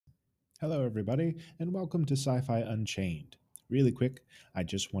Hello, everybody, and welcome to Sci-fi Unchained. Really quick, I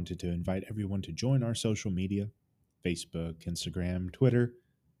just wanted to invite everyone to join our social media: Facebook, Instagram, Twitter.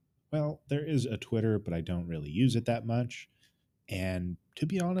 Well, there is a Twitter, but I don't really use it that much. And to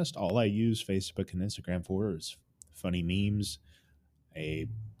be honest, all I use Facebook and Instagram for is funny memes, a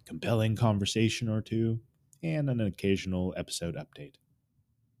compelling conversation or two, and an occasional episode update.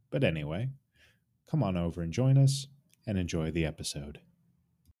 But anyway, come on over and join us and enjoy the episode.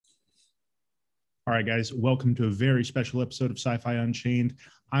 All right, guys, welcome to a very special episode of Sci-Fi Unchained.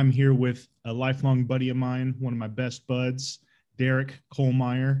 I'm here with a lifelong buddy of mine, one of my best buds, Derek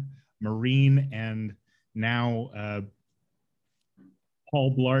Kohlmeyer, Marine, and now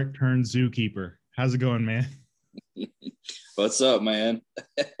Paul Blart turned zookeeper. How's it going, man? What's up, man?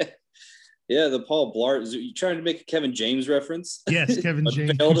 Yeah, the Paul Blart. You trying to make a Kevin James reference? Yes, Kevin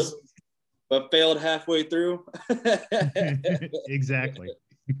James. Failed halfway through. Exactly.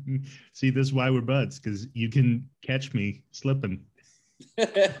 See, this is why we're buds, because you can catch me slipping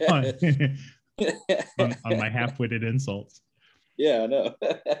on my half-witted insults. Yeah, I know.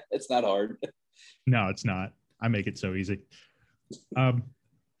 It's not hard. No, it's not. I make it so easy.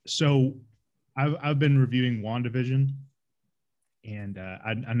 So I've been reviewing WandaVision, and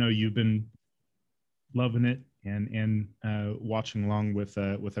I know you've been loving it and watching along with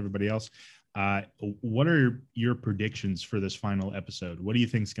everybody else. What are your predictions for this final episode? What do you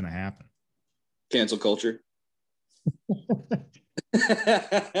think is going to happen? Cancel culture.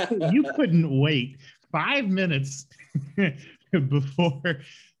 You couldn't wait 5 minutes before.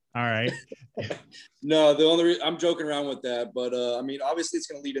 All right. No, the only I'm joking around with that, but I mean, obviously, it's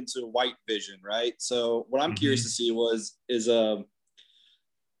going to lead into White Vision, right? So, what I'm curious to see is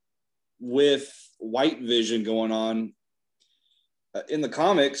with White Vision going on in the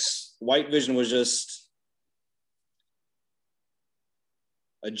comics, White Vision was just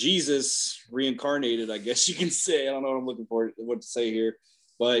a Jesus reincarnated, I guess you can say. I don't know what I'm looking for, what to say here,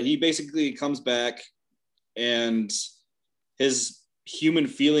 but he basically comes back and his human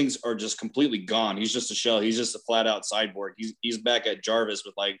feelings are just completely gone. He's just a shell. He's just a flat out cyborg. He's back at Jarvis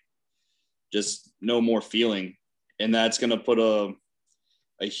with like just no more feeling. And that's going to put a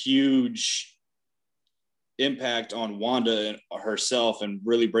huge impact on Wanda herself and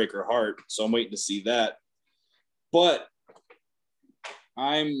really break her heart. So I'm waiting to see that. But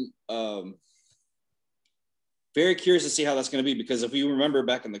I'm very curious to see how that's going to be, because if you remember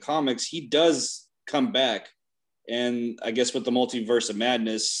back in the comics, he does come back. And I guess with the multiverse of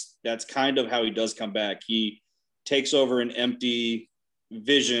madness, that's kind of how he does come back. He takes over an empty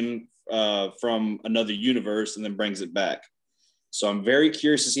vision from another universe and then brings it back. So I'm very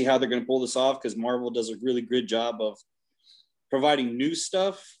curious to see how they're going to pull this off, because Marvel does a really good job of providing new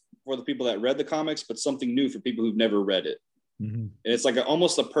stuff for the people that read the comics, but something new for people who've never read it. Mm-hmm. And it's like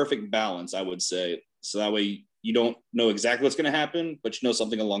almost a perfect balance, I would say. So that way you don't know exactly what's going to happen, but you know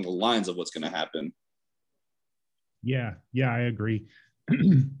something along the lines of what's going to happen. Yeah, I agree.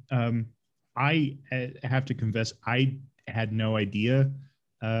 I have to confess, I had no idea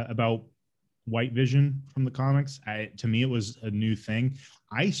about White Vision from the comics. To me, it was a new thing.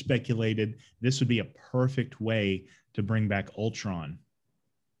 I speculated this would be a perfect way to bring back Ultron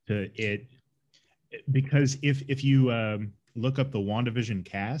to it, because if you look up the WandaVision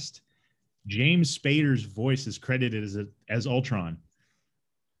cast, James Spader's voice is credited as Ultron,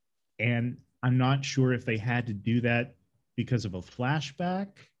 and I'm not sure if they had to do that because of a flashback,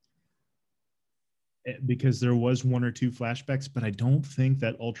 because there was one or two flashbacks, but I don't think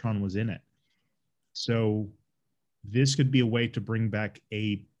that Ultron was in it. So this could be a way to bring back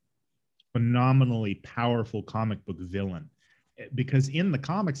a phenomenally powerful comic book villain, because in the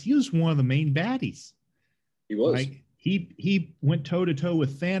comics, he was one of the main baddies. He was. Like, he went toe to toe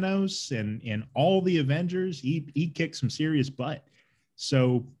with Thanos and all the Avengers. He kicked some serious butt.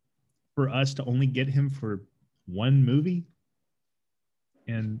 So for us to only get him for one movie,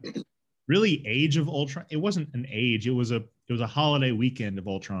 and really Age of Ultron, it wasn't an age, it was a holiday weekend of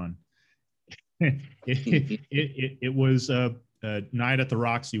Ultron. it was a night at the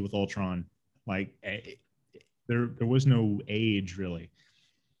Roxy with Ultron. Like, there was no age really.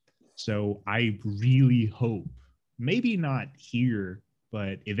 So I really hope, maybe not here,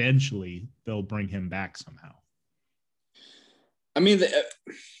 but eventually they'll bring him back somehow. I mean,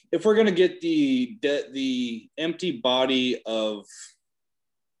 if we're gonna get the empty body of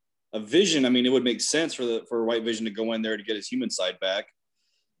a Vision, I mean, it would make sense for White Vision to go in there to get his human side back.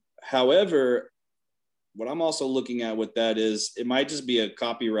 However, what I'm also looking at with that is it might just be a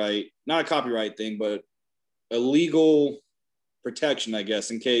copyright, not a copyright thing, but a legal protection, I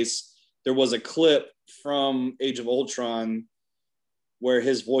guess, in case there was a clip from Age of Ultron where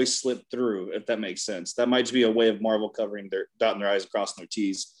his voice slipped through, if that makes sense. That might just be a way of Marvel covering their dotting their I's, crossing their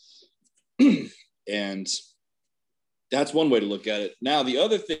T's. And that's one way to look at it. Now, the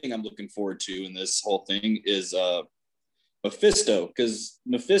other thing I'm looking forward to in this whole thing is Mephisto, because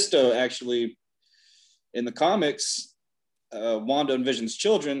Mephisto actually, in the comics, Wanda and Vision's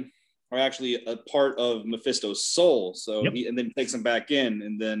children are actually a part of Mephisto's soul. So and then he takes them back in.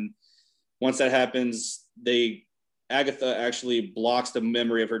 And then once that happens, Agatha actually blocks the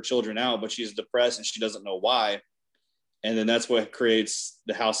memory of her children out, but she's depressed and she doesn't know why. And then that's what creates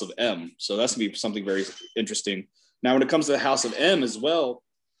the House of M. So that's gonna be something very interesting. Now, when it comes to the House of M as well,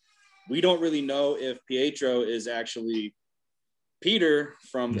 we don't really know if Pietro is actually Peter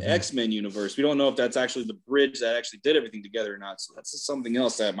from the X-Men universe. We don't know if that's actually the bridge that actually did everything together or not. So that's something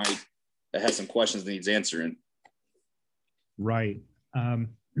else that has some questions that needs answering. Right.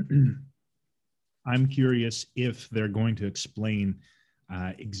 I'm curious if they're going to explain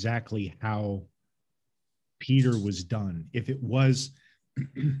exactly how Peter was done. If it was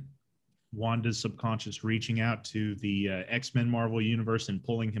Wanda's subconscious reaching out to the X-Men Marvel universe and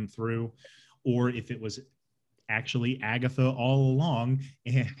pulling him through, or if it was actually Agatha all along,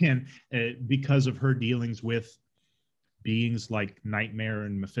 and because of her dealings with beings like Nightmare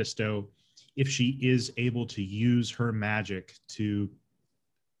and Mephisto, if she is able to use her magic to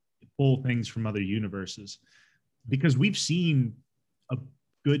pull things from other universes, because we've seen a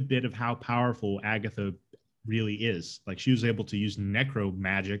good bit of how powerful Agatha really is. Like, she was able to use necro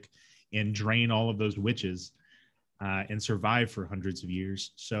magic and drain all of those witches and survive for hundreds of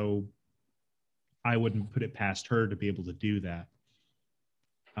years. So I wouldn't put it past her to be able to do that.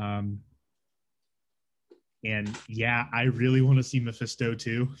 And yeah, I really want to see Mephisto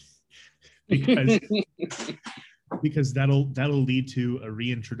too, because that'll lead to a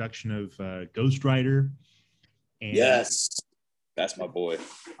reintroduction of Ghost Rider. And yes, that's my boy.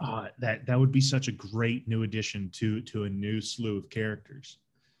 That would be such a great new addition to a new slew of characters.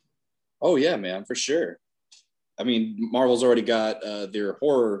 Oh yeah, man, for sure. I mean, Marvel's already got their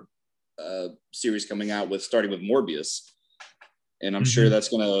horror series coming out starting with Morbius, and I'm sure that's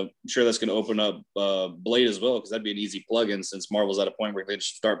gonna open up Blade as well, because that'd be an easy plug-in, since Marvel's at a point where they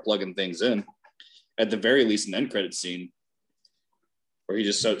just start plugging things in. At the very least, an end credit scene where he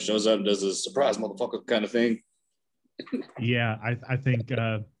just shows up and does a surprise motherfucker kind of thing. Yeah, I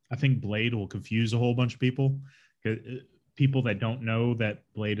think Blade will confuse a whole bunch of people that don't know that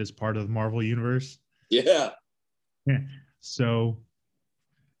Blade is part of the Marvel universe. Yeah. So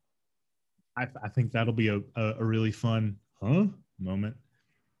I think that'll be a really fun moment.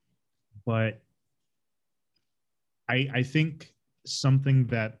 But I think something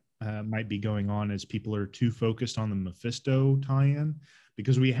that might be going on is people are too focused on the Mephisto tie-in,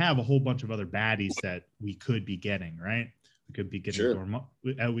 because we have a whole bunch of other baddies that we could be getting, right? We could be getting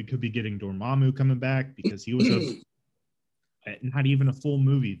we could be getting Dormammu coming back, because he was not even a full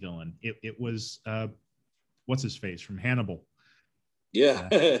movie villain. It was what's his face from Hannibal. Yeah.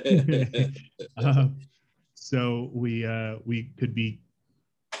 So we could be,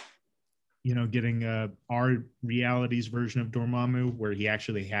 getting our reality's version of Dormammu, where he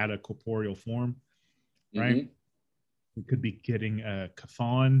actually had a corporeal form, right? We could be getting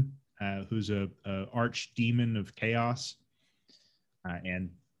Chthon, who's a arch demon of chaos, and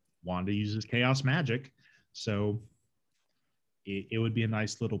Wanda uses chaos magic, so it would be a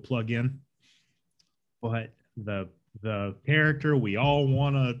nice little plug-in. But the character we all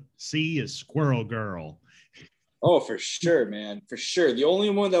want to see is Squirrel Girl. Oh, for sure, man. For sure. The only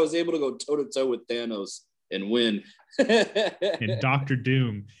one that was able to go toe-to-toe with Thanos and win. And Doctor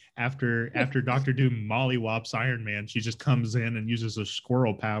Doom, after Doctor Doom mollywops Iron Man, she just comes in and uses her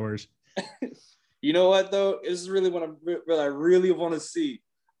squirrel powers. You know what, though? This is really what I really want to see.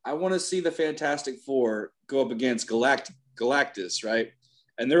 I want to see the Fantastic Four go up against Galactus, right?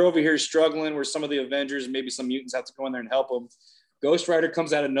 And they're over here struggling, where some of the Avengers, maybe some mutants, have to go in there and help them. Ghost Rider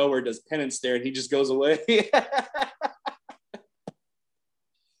comes out of nowhere, does penance there, and he just goes away.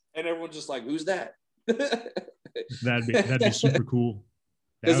 And everyone's just like, who's that? That'd be super cool.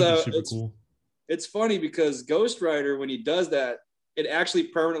 That would be super cool. It's funny because Ghost Rider, when he does that, it actually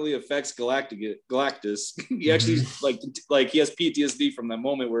permanently affects Galactus. He actually like he has PTSD from that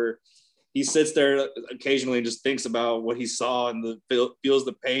moment, where he sits there occasionally and just thinks about what he saw and feels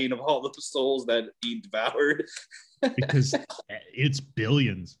the pain of all the souls that he devoured. Because it's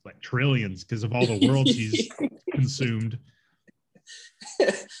billions, like trillions, because of all the worlds he's consumed.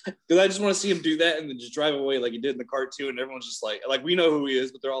 Because I just want to see him do that and then just drive away like he did in the cartoon, and everyone's just like we know who he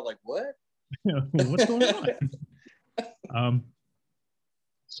is, but they're all like, what? What's going on?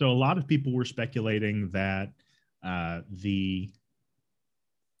 So a lot of people were speculating that the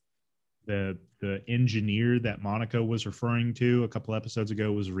The engineer that Monica was referring to a couple episodes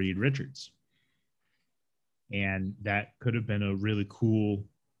ago was Reed Richards. And that could have been a really cool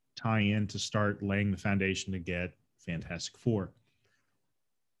tie-in to start laying the foundation to get Fantastic Four.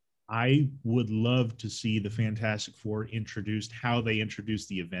 I would love to see the Fantastic Four introduced, how they introduced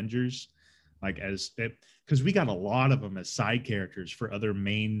the Avengers, like as it, because we got a lot of them as side characters for other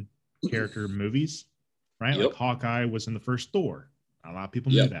main character movies, right? Like Yep. Hawkeye was in the first Thor. A lot of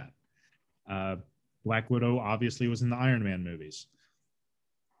people knew Yep. that. Black Widow obviously was in the Iron Man movies.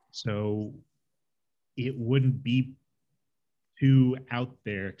 So it wouldn't be too out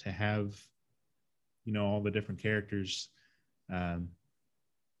there to have, all the different characters um,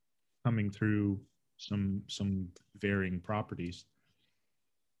 coming through some varying properties.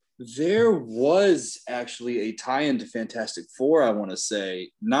 There was actually a tie-in to Fantastic Four, I want to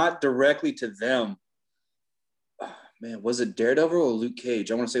say, not directly to them. Man, was it Daredevil or Luke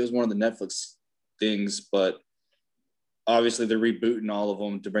Cage? I want to say it was one of the Netflix things, but obviously they're rebooting all of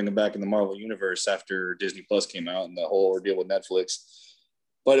them to bring them back in the Marvel Universe after Disney Plus came out and the whole ordeal with Netflix.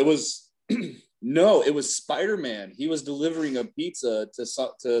 But it was no, it was Spider-Man. He was delivering a pizza to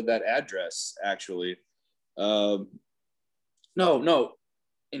that address, actually. No.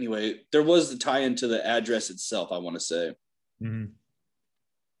 Anyway, there was the tie-in to the address itself, I want to say. Mm-hmm.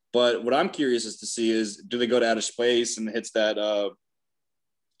 But what I'm curious is to see is, do they go to outer space and hits that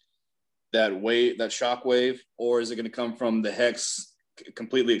that wave, that shock wave, or is it going to come from the hex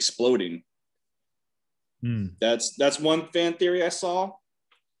completely exploding? That's one fan theory I saw.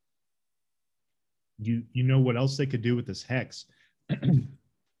 You know what else they could do with this hex?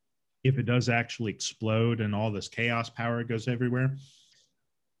 If it does actually explode and all this chaos power goes everywhere.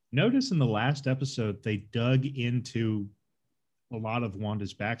 Notice in the last episode, they dug into a lot of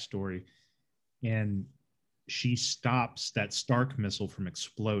Wanda's backstory, and she stops that Stark missile from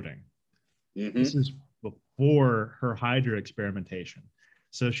exploding. Mm-hmm. This is before her Hydra experimentation.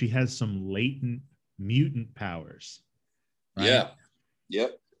 So she has some latent mutant powers. Right? Yeah.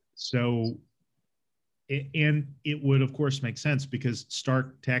 Yep. So, and it would, of course, make sense because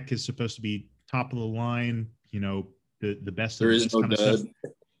Stark tech is supposed to be top of the line, the best there of is this no kind dud. of stuff.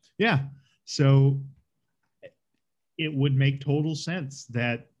 Yeah. So it would make total sense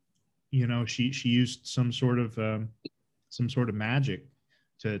that, she used some sort of magic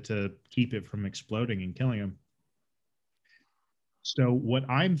to keep it from exploding and killing him. So what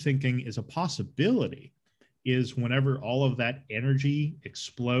I'm thinking is a possibility is whenever all of that energy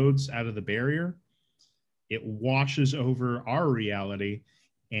explodes out of the barrier, it washes over our reality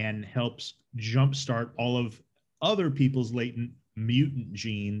and helps jumpstart all of other people's latent mutant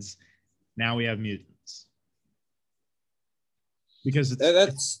genes. Now we have mutants. Because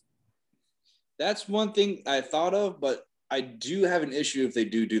that's one thing I thought of, but I do have an issue if they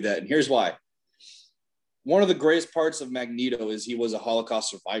do that. And here's why. One of the greatest parts of Magneto is he was a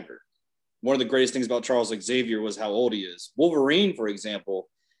Holocaust survivor. One of the greatest things about Charles Xavier was how old he is. Wolverine, for example,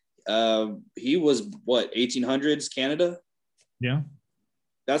 he was, 1800s Canada? Yeah.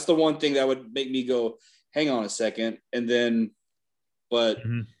 That's the one thing that would make me go, hang on a second. And then, but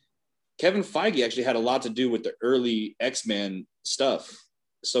Kevin Feige actually had a lot to do with the early X-Men stuff.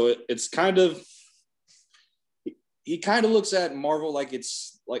 So it's kind of, he kind of looks at Marvel like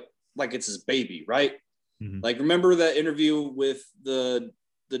it's his baby, right? Mm-hmm. Like, remember that interview with the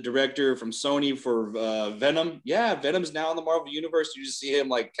director from Sony for Venom? Yeah, Venom's now in the Marvel Universe. You just see him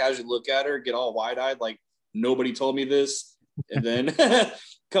like casually look at her, get all wide-eyed, like nobody told me this. And then a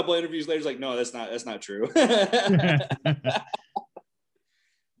couple of interviews later, he's like, no, that's not true.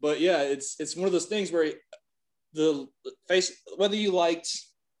 But yeah, it's one of those things where whether you liked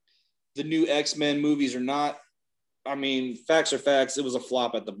the new X-Men movies or not, I mean, facts are facts. It was a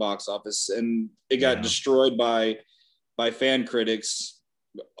flop at the box office, and it got destroyed by fan critics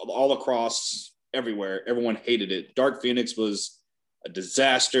all across everywhere. Everyone hated it. Dark Phoenix was a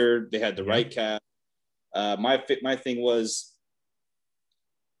disaster. They had the right cast. My thing was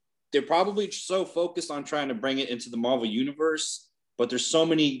they're probably so focused on trying to bring it into the Marvel universe, but there's so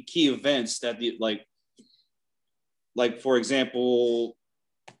many key events that like for example,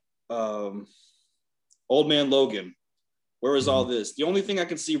 Old Man Logan. Where was all this? The only thing I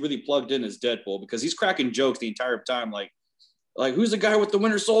can see really plugged in is Deadpool, because he's cracking jokes the entire time. Like who's the guy with the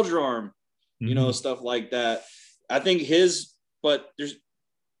Winter Soldier arm? Stuff like that. I think but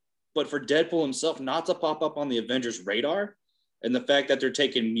for Deadpool himself not to pop up on the Avengers radar, and the fact that they're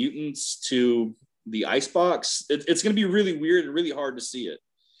taking mutants to the icebox, it's going to be really weird and really hard to see it.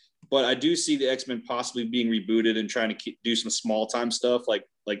 But I do see the X-Men possibly being rebooted and trying to do some small time stuff, like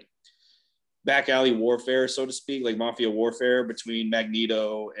back alley warfare, so to speak, like mafia warfare between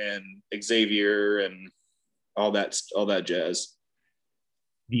Magneto and Xavier and all that jazz.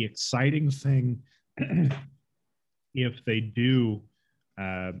 The exciting thing, if they do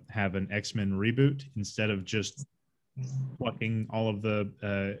have an X-Men reboot instead of just plucking all of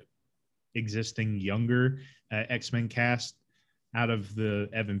the existing younger X-Men cast out of the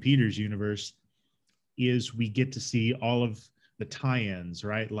Evan Peters universe, is we get to see all of the tie-ins,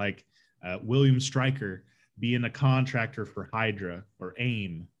 right? Like William Stryker being a contractor for Hydra or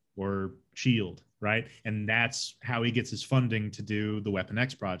AIM or SHIELD, right? And that's how he gets his funding to do the Weapon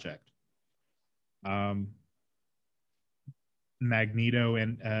X project. Magneto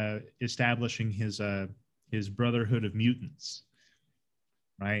and establishing his Brotherhood of Mutants,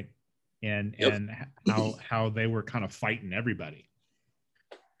 right? And Yep. and how they were kind of fighting everybody.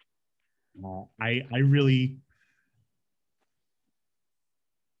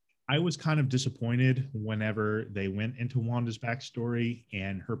 I was kind of disappointed whenever they went into Wanda's backstory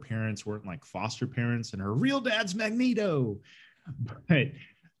and her parents weren't like foster parents and her real dad's Magneto. But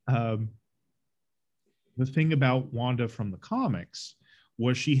the thing about Wanda from the comics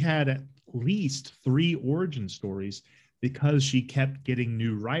was she had at least 3 origin stories because she kept getting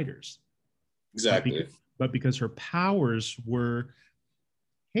new writers. Exactly. But because her powers were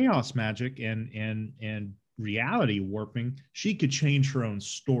chaos magic and reality warping, she could change her own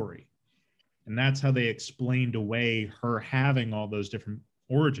story. And that's how they explained away her having all those different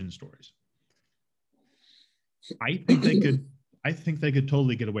origin stories. I think they could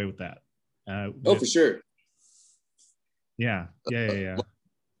totally get away with that. For sure. Yeah.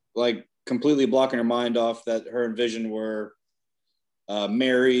 Like completely blocking her mind off that her and Vision were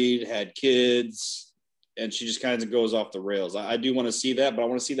married, had kids, and she just kind of goes off the rails. I do want to see that, but I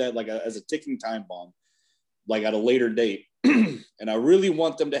want to see that like as a ticking time bomb, like at a later date. And I really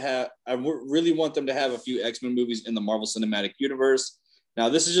want them to have a few X-Men movies in the Marvel Cinematic Universe. Now,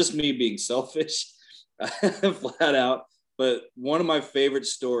 this is just me being selfish, flat out. But one of my favorite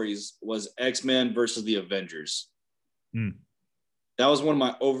stories was X-Men versus the Avengers. That was one of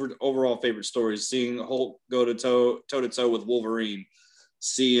my overall favorite stories. Seeing Hulk go toe to toe with Wolverine,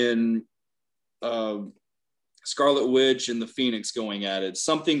 seeing Scarlet Witch and the Phoenix going at it,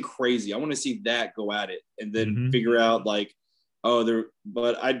 something crazy. I want to see that go at it, and then figure out like, the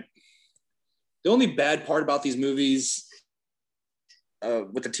only bad part about these movies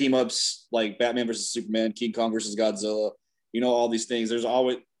with the team ups, like Batman versus Superman, King Kong versus Godzilla, all these things.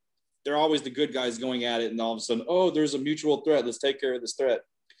 They're always the good guys going at it, and all of a sudden, there's a mutual threat. Let's take care of this threat.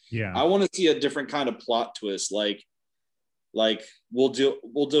 Yeah, I want to see a different kind of plot twist, like we'll deal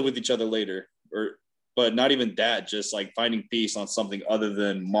with each other later, but not even that. Just like finding peace on something other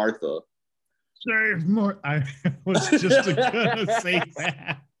than Martha. Save Martha. I was just gonna say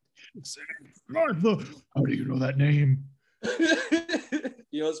that. Save Martha. How do you know that name?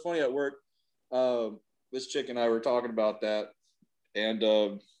 It's funny at work. This chick and I were talking about that, and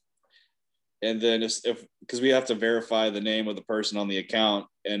then if because we have to verify the name of the person on the account,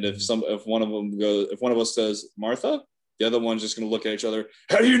 and if one of us says Martha, the other one's just going to look at each other.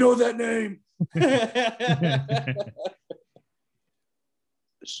 How do you know that name?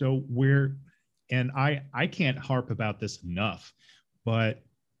 So I can't harp about this enough, but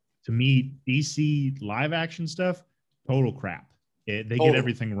to me, DC live action stuff, total crap. They get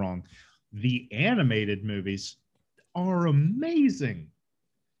everything wrong. The animated movies are amazing.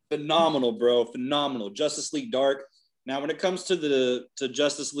 Phenomenal, bro. Phenomenal. Justice League Dark. Now, when it comes to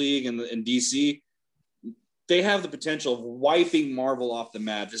Justice League and DC, they have the potential of wiping Marvel off the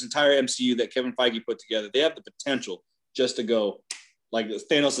map. This entire MCU that Kevin Feige put together, they have the potential just to go like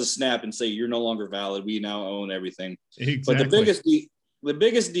Thanos' snap and say, you're no longer valid. We now own everything. Exactly. But the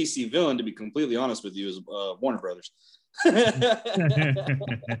biggest DC villain, to be completely honest with you, is Warner Brothers.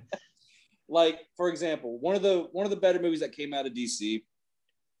 Like, for example, one of the better movies that came out of DC,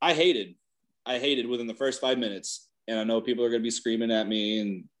 I hated within the first 5 minutes. And I know people are going to be screaming at me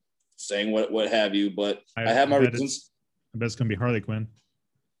and saying what have you, but I have my reasons. I bet it's going to be Harley Quinn.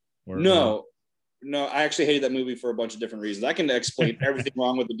 No, I actually hated that movie for a bunch of different reasons. I can explain everything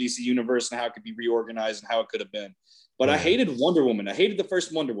wrong with the DC universe and how it could be reorganized and how it could have been. But I hated Wonder Woman. I hated the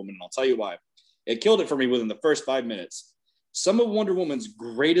first Wonder Woman, and I'll tell you why. It killed it for me within the first 5 minutes. Some of Wonder Woman's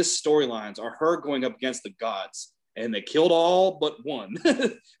greatest storylines are her going up against the gods, and they killed all but one.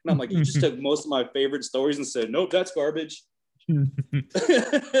 And I'm like, you just took most of my favorite stories and said, nope, that's garbage.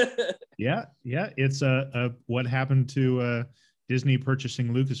 Yeah. It's what happened to Disney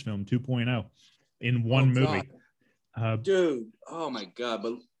purchasing Lucasfilm 2.0 in one movie. Dude, oh my God.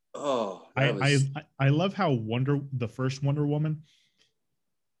 But I love how the first Wonder Woman,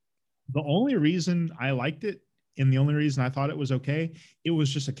 The only reason I liked it and the only reason I thought it was okay, it was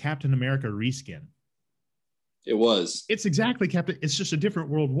just a Captain America reskin. It was. It's exactly Captain. It's just a different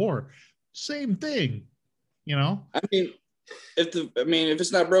World War. Same thing, you know? I mean, if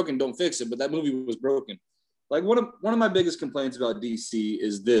it's not broken, don't fix it. But that movie was broken. Like one of my biggest complaints about DC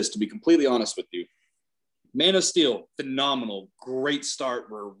is this. To be completely honest with you, Man of Steel, phenomenal, great start.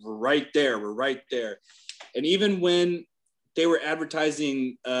 We're right there. We're right there. And even when they were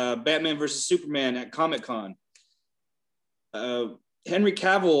advertising Batman versus Superman at Comic-Con, Henry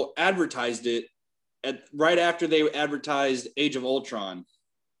Cavill advertised it right after they advertised Age of Ultron.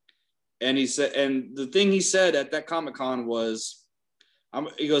 And he said, and the thing he said at that Comic-Con was,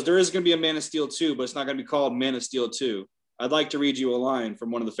 he goes, there is going to be a Man of Steel 2, but it's not going to be called Man of Steel 2. I'd like to read you a line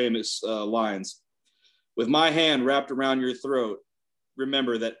from one of the famous lines. With my hand wrapped around your throat,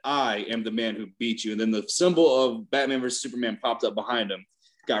 remember that I am the man who beat you. And then the symbol of Batman versus Superman popped up behind him.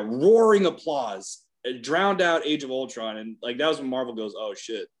 Got roaring applause. It drowned out Age of Ultron. And like that was when Marvel goes, oh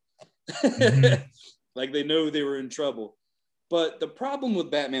shit. Mm-hmm. Like they know they were in trouble. But the problem with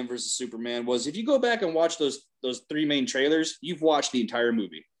Batman versus Superman was if you go back and watch those three main trailers, you've watched the entire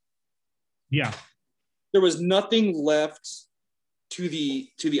movie. Yeah. There was nothing left to the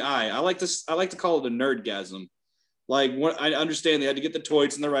eye. I like to call it a nerdgasm. Like I understand they had to get the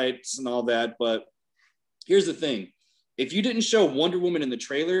toys and the rights and all that, but here's the thing. If you didn't show Wonder Woman in the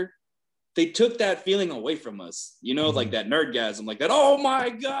trailer, they took that feeling away from us, you know, like that nerdgasm, like that, oh my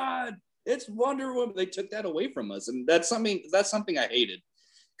God, it's Wonder Woman. They took that away from us. And that's something I hated.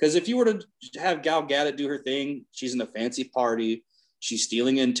 Because if you were to have Gal Gadot do her thing, she's in a fancy party, she's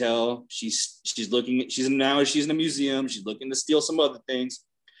stealing intel, she's in a museum, she's looking to steal some other things.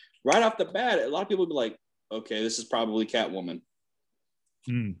 Right off the bat, a lot of people would be like, okay, this is probably Catwoman.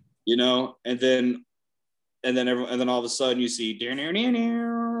 You know, and then all of a sudden you see,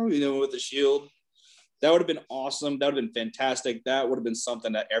 you know, with the shield. That would have been awesome. That would have been fantastic. That would have been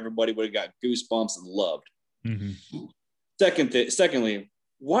something that everybody would have got goosebumps and loved. Mm-hmm. Secondly,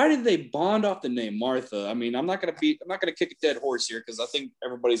 why did they bond off the name Martha? I mean, I'm not gonna kick a dead horse here because I think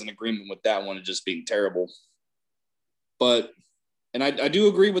everybody's in agreement with that one of just being terrible. But and I do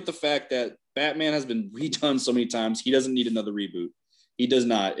agree with the fact that Batman has been redone so many times. He doesn't need another reboot. He does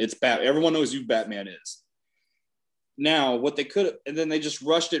not. It's everyone knows who Batman is. Now, what they could, and then they just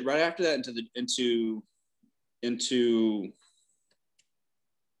rushed it right after that into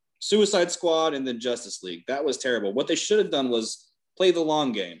Suicide Squad and then Justice League. That was terrible. What they should have done was play the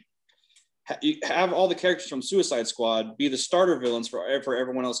long game. Have all the characters from Suicide Squad be the starter villains for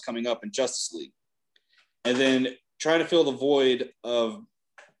everyone else coming up in Justice League. And then trying to fill the void of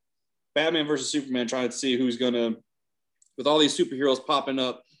Batman versus Superman, trying to see who's going to, with all these superheroes popping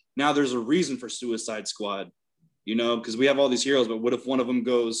up, now there's a reason for Suicide Squad, you know, because we have all these heroes, but what if one of them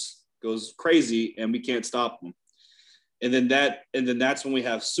goes crazy and we can't stop them? And then that's when we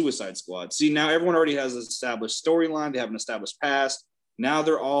have Suicide Squad. See, now everyone already has an established storyline. They have an established past. Now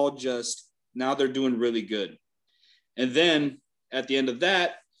they're doing really good. And then at the end of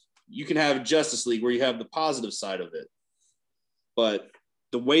that, you can have Justice League where you have the positive side of it. But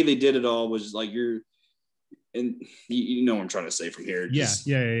the way they did it all was like and you know what I'm trying to say from here.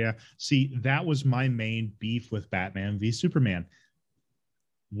 Yeah. See, that was my main beef with Batman v Superman.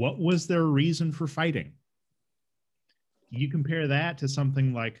 What was their reason for fighting? You compare that to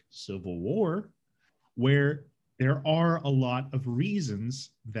something like Civil War, where there are a lot of reasons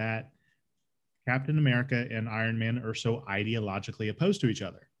that Captain America and Iron Man are so ideologically opposed to each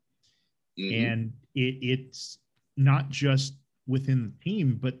other. Mm-hmm. And it's not just within the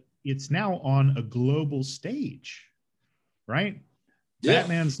team, but it's now on a global stage, right? Yeah.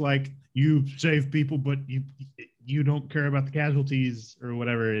 Batman's like, you save people, but you don't care about the casualties or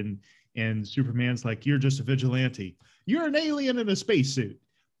whatever. And Superman's like, you're just a vigilante. You're an alien in a spacesuit.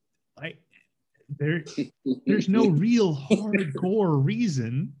 Like, there's no real hardcore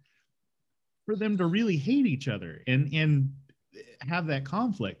reason for them to really hate each other and have that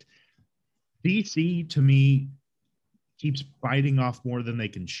conflict. DC, to me, keeps biting off more than they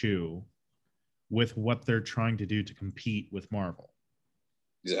can chew with what they're trying to do to compete with Marvel.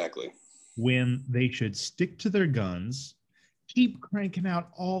 Exactly. When they should stick to their guns, keep cranking out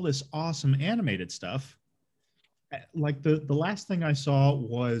all this awesome animated stuff. Like the last thing I saw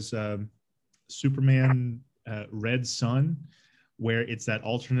was Superman Red Sun, where it's that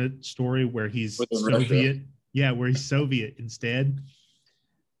alternate story where he's Soviet. Yeah, where he's Soviet instead.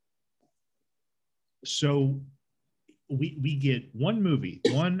 So we get one movie,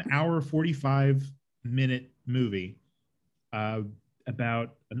 1 hour, 45-minute movie about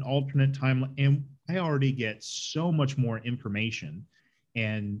an alternate timeline. And I already get so much more information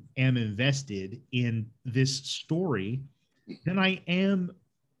and am invested in this story than I am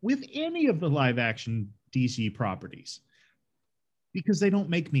with any of the live action DC properties, because they don't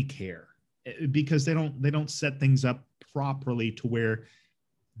make me care, because they don't set things up properly to where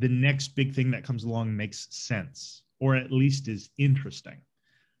the next big thing that comes along makes sense, or at least is interesting,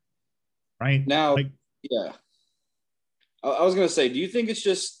 right? Now, Like, yeah, I was gonna say, do you think it's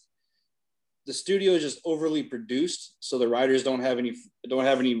just the studio is just overly produced, so the writers don't have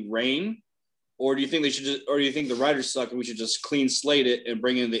any reign, or do you think they should just, or do you think the writers suck and we should just clean slate it and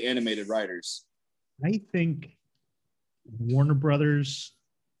bring in the animated writers? I think Warner Brothers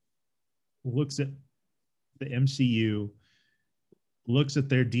looks at the MCU, looks at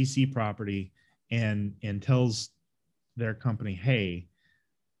their DC property, and tells their company, "Hey,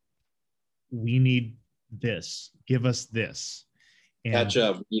 we need this. Give us this." Catch And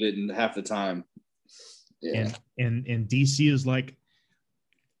up. You didn't half the time. Yeah. and DC is like,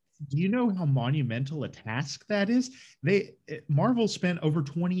 do you know how monumental a task that is? Marvel spent over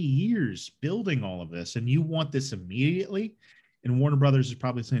 20 years building all of this, and you want this immediately? And Warner Brothers is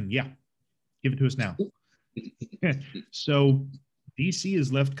probably saying, "Yeah, give it to us now." So DC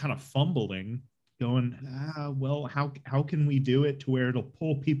is left kind of fumbling, going, well, how can we do it to where it'll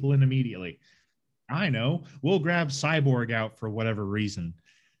pull people in immediately? I know, we'll grab Cyborg out for whatever reason,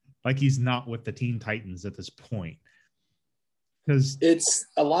 like he's not with the Teen Titans at this point. Because It's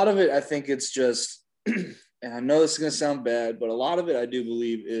a lot of it. I think it's just, and I know this is going to sound bad, but a lot of it I do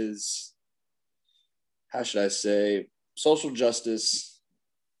believe is, how should I say, social justice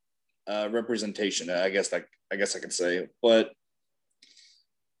representation. I guess I could say, but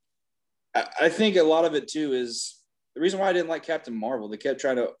I think a lot of it too is the reason why I didn't like Captain Marvel. They kept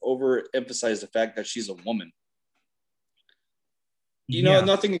trying to overemphasize the fact that she's a woman. yeah,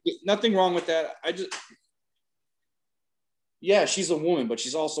 Nothing wrong with that. Yeah, she's a woman, but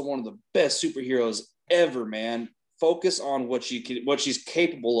she's also one of the best superheroes ever, man. Focus on what she's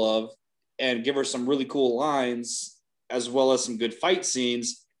capable of, and give her some really cool lines as well as some good fight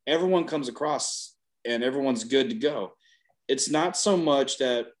scenes. Everyone comes across, and everyone's good to go. It's not so much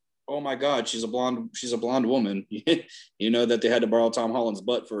that, oh my God, she's a blonde woman. That they had to borrow Tom Holland's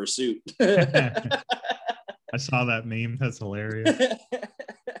butt for her suit. I saw that meme. That's hilarious.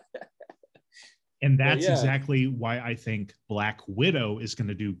 And that's yeah, exactly why I think Black Widow is going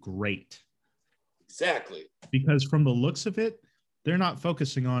to do great. exactly. Because from the looks of it, they're not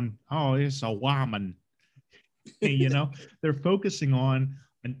focusing on, oh, it's a woman. They're focusing on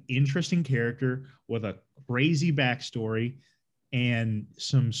an interesting character with a crazy backstory and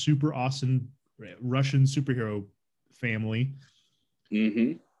some super awesome Russian superhero family.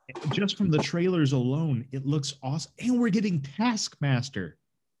 Mm-hmm. Just from the trailers alone, it looks awesome. And we're getting Taskmaster.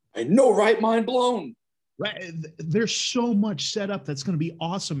 I know, right? Mind blown. Right? There's so much set up that's going to be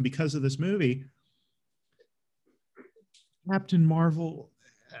awesome because of this movie. Captain Marvel.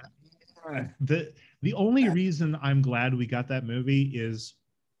 The only reason I'm glad we got that movie is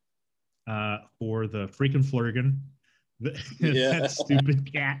for the freaking Flurgan, that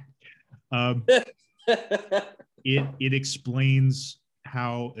stupid cat. It explains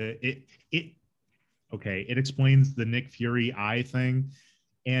how it explains the Nick Fury eye thing,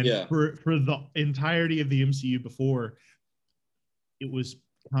 and for the entirety of the MCU before, it was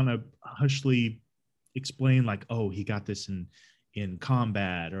kind of hushly explained, like, oh, he got this in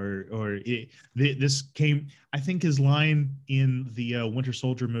combat, or this came. I think his line in the Winter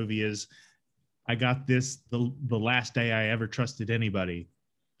Soldier movie is, "I got this the last day I ever trusted anybody."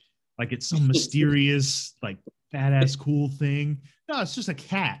 Like it's some mysterious, like badass cool thing. No, it's just a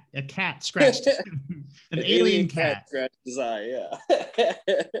cat. A cat scratched an alien cat scratched his eye. Yeah,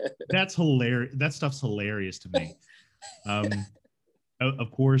 that's hilarious. That stuff's hilarious to me.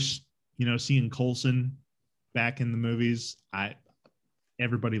 Of course, seeing Coulson back in the movies,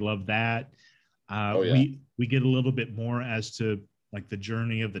 everybody loved that. We get a little bit more as to like the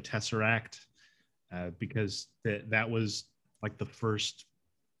journey of the Tesseract, because that was like the first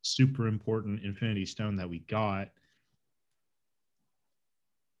super important Infinity Stone that we got.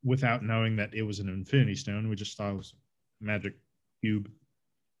 Without knowing that it was an Infinity Stone, we just thought it was a magic cube.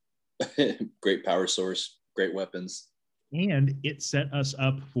 Great power source, great weapons. And it set us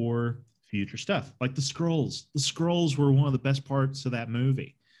up for future stuff, like the Skrulls. The Skrulls were one of the best parts of that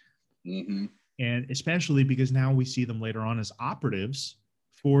movie. Mm-hmm. And especially because now we see them later on as operatives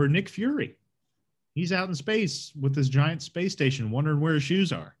for Nick Fury. He's out in space with this giant space station wondering where his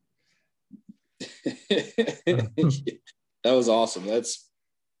shoes are. That was awesome. That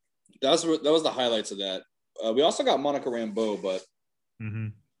was the highlights of that. We also got Monica Rambeau, but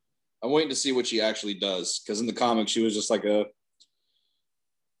I'm waiting to see what she actually does, because in the comics she was just like a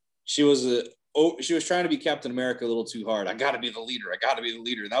she was trying to be Captain America a little too hard. I got to be the leader. I got to be the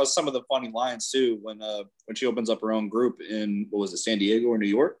leader. And that was some of the funny lines too when she opens up her own group in what was it, San Diego or New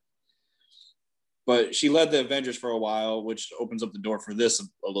York. But she led the Avengers for a while, which opens up the door for this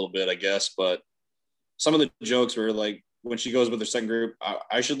a little bit, I guess. But some of the jokes were like when she goes with her second group,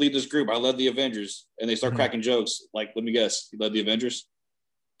 I should lead this group. I led the Avengers, and they start cracking jokes like, "Let me guess, you led the Avengers."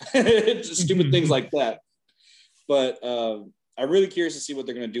 Stupid things like that. But I'm really curious to see what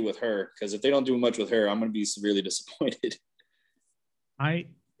they're going to do with her, because if they don't do much with her, I'm going to be severely disappointed.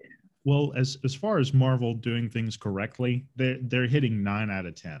 Well, as far as Marvel doing things correctly, they're hitting 9 out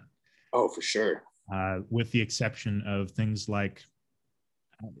of 10. Oh, for sure. With the exception of things like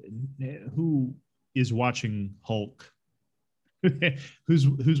who is watching Hulk?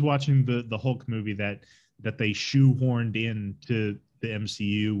 who's watching the Hulk movie that they shoehorned into the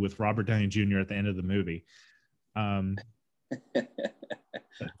MCU with Robert Downey Jr. at the end of the movie? Putting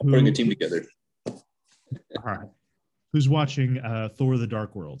a team together. All right. Who's watching Thor: The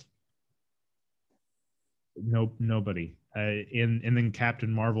Dark World? Nope, nobody. And then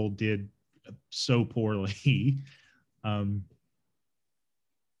Captain Marvel did so poorly. I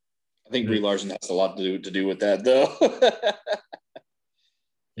think Brie Larson has a lot to do with that, though.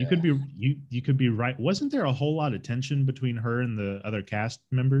 You could be right. Wasn't there a whole lot of tension between her and the other cast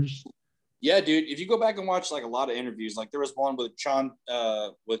members? Yeah, dude. If you go back and watch like a lot of interviews, like there was one with Don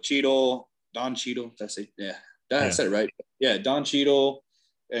Cheadle. That's it. Yeah, I said it right. Yeah, Don Cheadle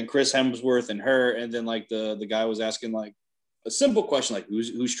and Chris Hemsworth and her, and then like the guy was asking like a simple question like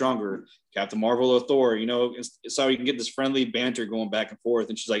who's stronger, Captain Marvel or Thor? You know, so you can get this friendly banter going back and forth.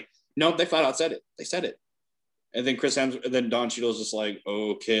 And she's like, no, they flat out said it. They said it. And then Don Cheadle's just like,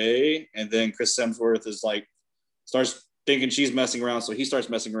 okay. And then Chris Hemsworth is like, starts thinking she's messing around, so he starts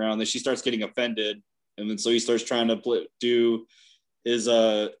messing around. Then she starts getting offended, and then so he starts trying to do his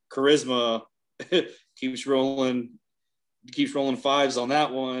charisma. keeps rolling fives on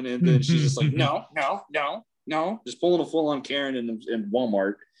that one, and then she's just like, no, just pulling a full-on Karen in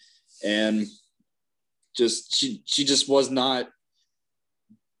Walmart, and just she just was not.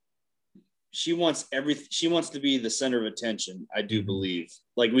 She wants everything. She wants to be the center of attention. I do believe.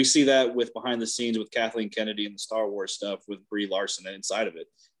 Like we see that with behind the scenes with Kathleen Kennedy and the Star Wars stuff with Brie Larson inside of it.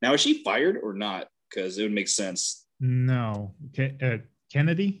 Now, is she fired or not? Because it would make sense. No,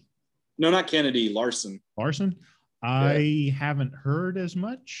 Kennedy. No, not Kennedy. Larson. I haven't heard as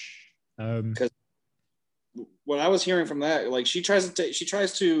much. Because what I was hearing from that, like she tries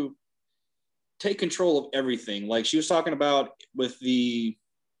to take control of everything. Like she was talking about with the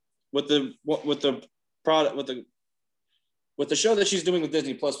show that she's doing with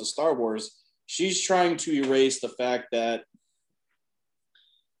Disney Plus with Star Wars, she's trying to erase the fact that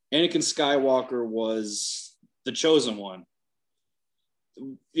Anakin Skywalker was the chosen one.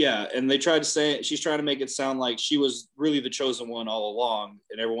 Yeah, and they tried to say she's trying to make it sound like she was really the chosen one all along,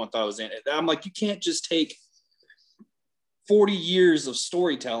 and everyone thought it was Anakin. I'm like, you can't just take 40 years of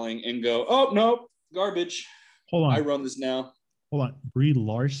storytelling and go, oh no, garbage. Hold on, I run this now. Hold on, Brie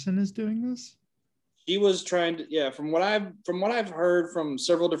Larson is doing this? She was trying to, yeah, from what I've heard from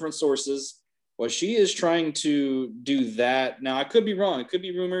several different sources, she is trying to do that. Now, I could be wrong. It could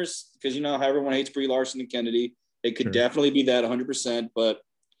be rumors because you know how everyone hates Brie Larson and Kennedy. It could definitely be that 100%. But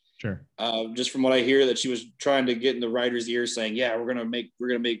just from what I hear, that she was trying to get in the writer's ear, saying, "Yeah, we're gonna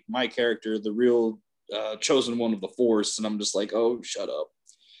make my character the real chosen one of the Force." And I'm just like, "Oh, shut up!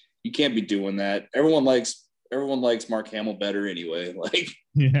 You can't be doing that." Everyone likes Mark Hamill better anyway. Like,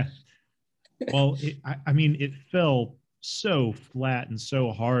 yeah. Well, I mean, it fell so flat and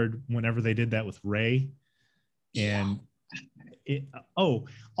so hard whenever they did that with Rey. And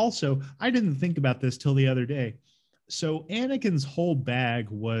also, I didn't think about this till the other day. So Anakin's whole bag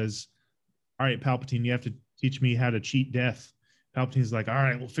was, all right, Palpatine, you have to teach me how to cheat death. Palpatine's like, all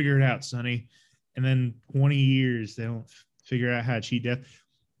right, we'll figure it out, Sonny. And then 20 years, they don't figure out how to cheat death.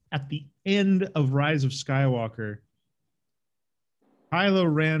 At the end of Rise of Skywalker,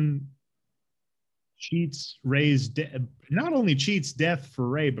 Kylo Ren cheats Rey's death, not only cheats death for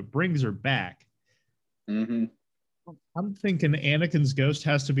Rey, but brings her back. Mm-hmm. I'm thinking Anakin's ghost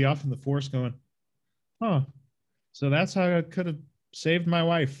has to be off in the Force going, huh, so that's how I could have saved my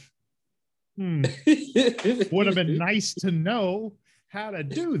wife. Would have been nice to know how to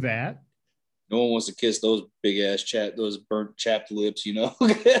do that. No one wants to kiss those big ass those burnt chapped lips, you know.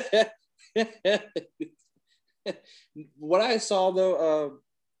 What I saw though,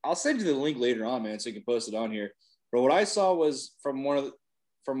 I'll send you the link later on, man, so you can post it on here. But what I saw was from one of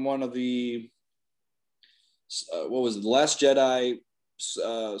the what was it, the Last Jedi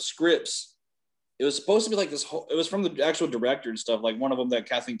scripts, it was supposed to be like this whole, it was from the actual director and stuff. Like one of them that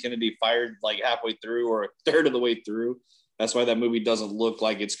Kathleen Kennedy fired like halfway through or a third of the way through. That's why that movie doesn't look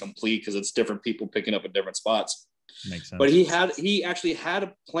like it's complete, because it's different people picking up at different spots. Makes sense. But he actually had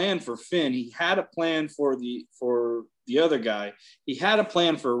a plan for Finn. He had a plan for the other guy. He had a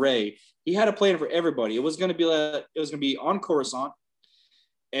plan for Rey. He had a plan for everybody. It was going to be on Coruscant,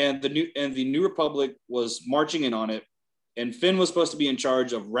 and the New Republic was marching in on it. And Finn was supposed to be in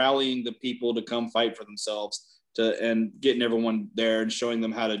charge of rallying the people to come fight for themselves, and getting everyone there and showing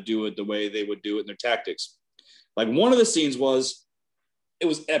them how to do it the way they would do it in their tactics. Like one of the scenes it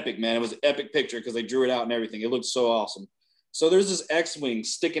was epic, man. It was an epic picture because they drew it out and everything. It looked so awesome. So there's this X-Wing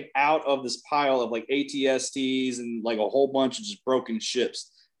sticking out of this pile of like ATSTs and like a whole bunch of just broken ships.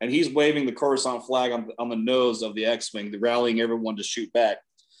 And he's waving the Coruscant flag on the nose of the X-Wing, rallying everyone to shoot back.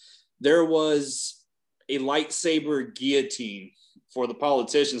 There was a lightsaber guillotine for the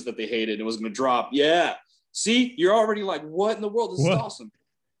politicians that they hated. It was going to drop. Yeah. See, you're already like, what in the world? This is awesome.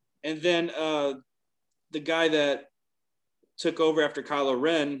 And then the guy that took over after Kylo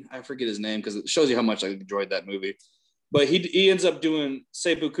Ren, I forget his name because it shows you how much I enjoyed that movie. But he ends up doing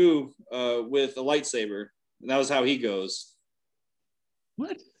seppuku with a lightsaber, and that was how he goes.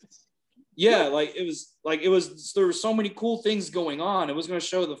 What? Yeah, what? There were so many cool things going on. It was going to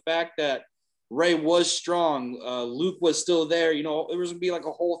show the fact that Rey was strong. Luke was still there. You know, it was going to be like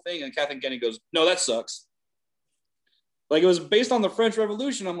a whole thing. And Kathleen Kennedy goes, "No, that sucks." Like it was based on the French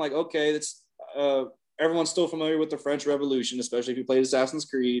Revolution. I'm like, okay, that's everyone's still familiar with the French Revolution, especially if you played Assassin's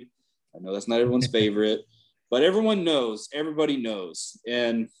Creed. I know that's not everyone's favorite, but everyone knows. Everybody knows,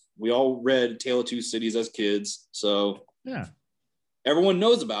 and we all read Tale of Two Cities as kids, so yeah, everyone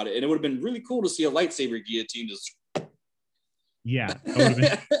knows about it. And it would have been really cool to see a lightsaber guillotine just. Yeah,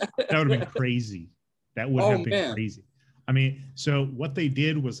 that would have been crazy. That would have been crazy. I mean, so what they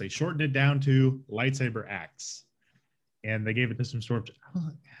did was they shortened it down to lightsaber acts, and they gave it to some sort of.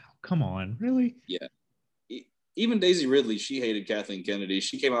 Oh, come on, really? Yeah. Even Daisy Ridley, she hated Kathleen Kennedy.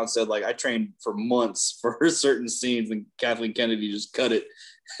 She came out and said, like, I trained for months for certain scenes, and Kathleen Kennedy just cut it.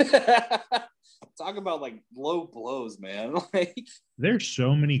 Talk about like low blows, man. Like, there's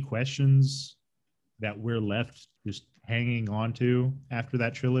so many questions that we're left just hanging on to after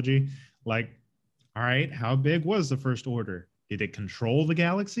that trilogy. Like, all right, how big was the First Order? Did it control the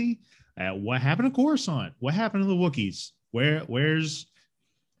galaxy? What happened to Coruscant? What happened to the Wookiees? Where's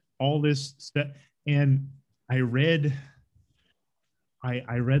all this stuff? And I read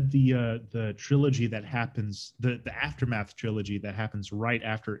the trilogy that happens, the Aftermath trilogy that happens right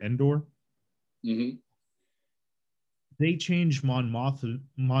after Endor. Mm-hmm. They changed Mon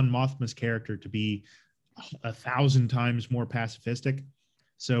Mothma's character to be 1,000 times more pacifistic.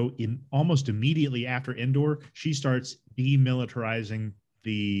 So almost immediately after Endor, she starts demilitarizing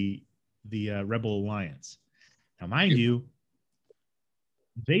the Rebel Alliance. Now, mind you,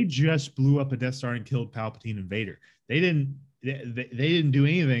 they just blew up a Death Star and killed Palpatine and Vader. They didn't do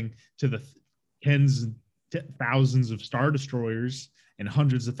anything to the tens and thousands of Star Destroyers and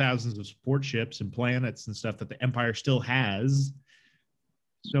hundreds of thousands of support ships and planets and stuff that the Empire still has.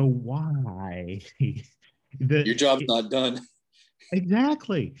 So why? Your job's not done.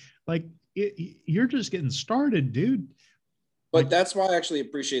 Exactly. Like you're just getting started, dude. But that's why I actually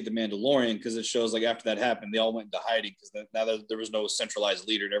appreciate The Mandalorian, because it shows like after that happened, they all went into hiding because now there was no centralized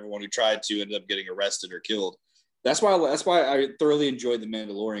leader, and everyone who tried to ended up getting arrested or killed. That's why I thoroughly enjoyed The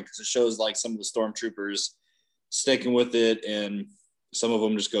Mandalorian, because it shows like some of the stormtroopers sticking with it, and some of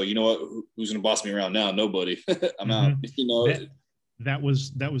them just go, you know what, who's going to boss me around now? Nobody. I'm out. You know, that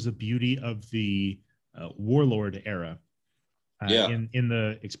was the beauty of the Warlord era. In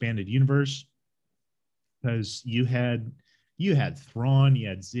the expanded universe, because you had Thrawn, you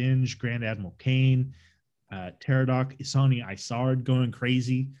had Zinj, Grand Admiral Kane, Teradok, Isani Isard going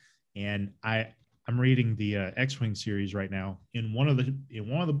crazy, and I'm reading the X-Wing series right now. In one of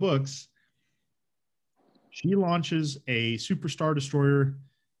the books, she launches a Super Star Destroyer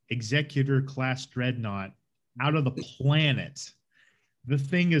Executor class dreadnought out of the planet. The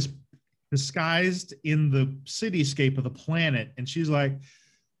thing is disguised in the cityscape of the planet, and she's like,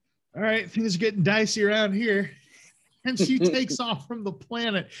 all right, things are getting dicey around here. And she takes off from the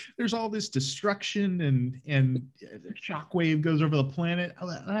planet. There's all this destruction, and the shockwave goes over the planet.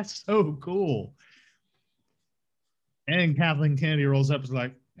 Oh, that's so cool. And Kathleen Kennedy rolls up and is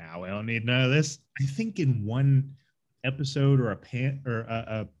like, "Now we don't need none of this." I think in one episode or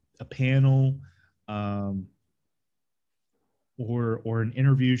a panel, or an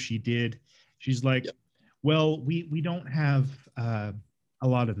interview she did, she's like, "Well, we don't have a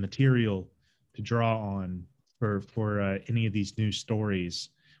lot of material to draw on for any of these new stories."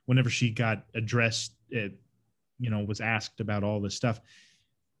 whenever she got addressed, was asked about all this stuff.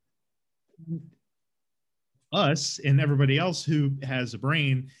 Us and everybody else who has a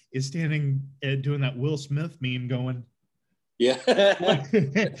brain is standing doing that Will Smith meme going, yeah.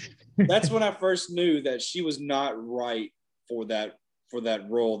 That's when I first knew that she was not right for that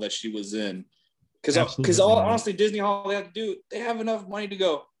role that she was in. Because honestly, Disney, all they have to do, they have enough money to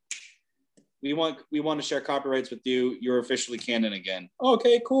go, we want to share copyrights with you. You're officially canon again.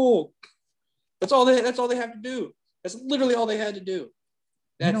 Okay, cool. That's all they have to do. That's literally all they had to do.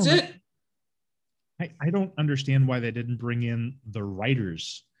 That's it. I don't understand why they didn't bring in the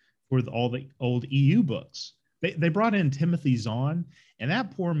writers for all the old EU books. They brought in Timothy Zahn, and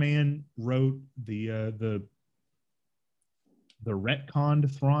that poor man wrote the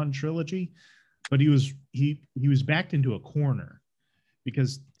retconned Thrawn trilogy, but he was backed into a corner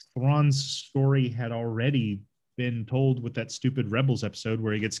because Thrawn's story had already been told with that stupid Rebels episode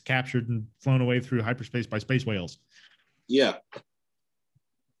where he gets captured and flown away through hyperspace by space whales. Yeah.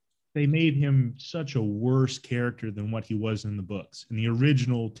 They made him such a worse character than what he was in the books, in the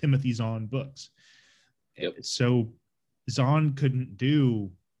original Timothy Zahn books. Yep. So Zahn couldn't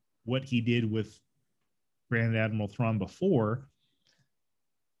do what he did with Grand Admiral Thrawn before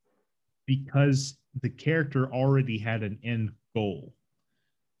because the character already had an end goal.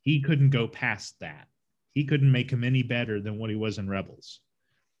 He couldn't go past that. He couldn't make him any better than what he was in Rebels.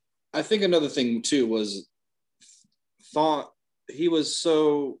 I think another thing too was he was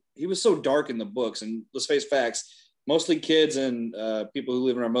so dark in the books, and let's face facts, mostly kids and people who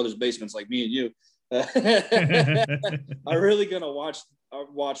live in our mother's basements like me and you are really gonna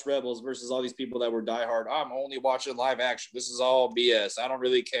watch Rebels versus all these people that were diehard. I'm only watching live action. This is all BS. I don't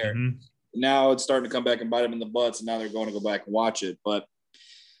really care. Mm-hmm. Now it's starting to come back and bite them in the butts, and now they're going to go back and watch it. But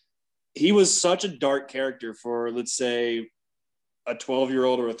he was such a dark character for, let's say, a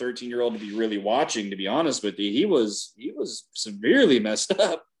 12-year-old or a 13-year-old to be really watching. To be honest with you, he was severely messed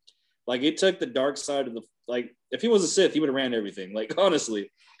up. Like, it took the dark side of if he was a Sith, he would have ran everything. Like, honestly,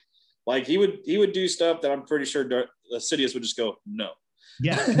 like he would do stuff that I'm pretty sure Sidious would just go, no.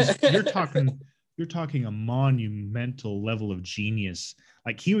 Yeah, you're talking a monumental level of genius.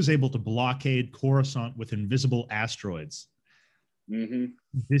 Like, he was able to blockade Coruscant with invisible asteroids. Mm-hmm.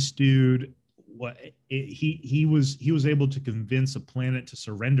 This dude, he was able to convince a planet to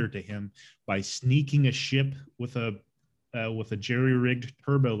surrender to him by sneaking a ship with a jerry-rigged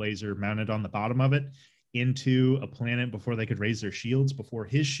turbo laser mounted on the bottom of it into a planet before they could raise their shields. Before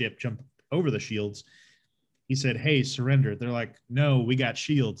his ship jumped over the shields, he said, "Hey, surrender." They're like, "No, we got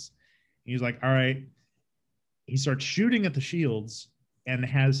shields." And he's like, "All right." He starts shooting at the shields and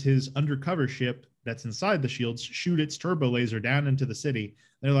has his undercover ship that's inside the shields shoot its turbo laser down into the city.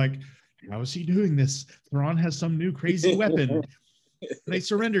 They're like, "How is he doing this? Thrawn has some new crazy weapon." They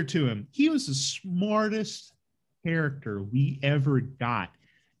surrendered to him. He was the smartest character we ever got,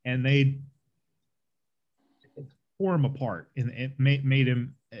 and they tore him apart, and it made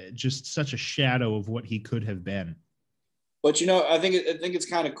him just such a shadow of what he could have been. But I think it's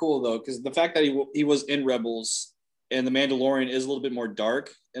kind of cool though, because the fact that he was in Rebels and the Mandalorian is a little bit more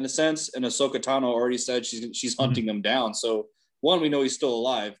dark in a sense, and Ahsoka Tano already said she's hunting him down. So one, we know he's still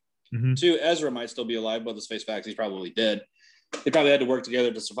alive. Mm-hmm. Two, Ezra might still be alive, but let's face facts, he's probably dead. They probably had to work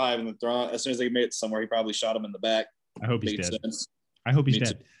together to survive, and as soon as they made it somewhere, he probably shot him in the back. I hope he's dead. Sense. I hope he's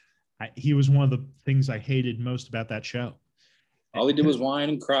dead. He was one of the things I hated most about that show. All he did was whine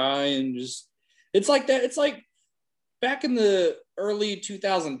and cry, and just it's like that. It's like back in the early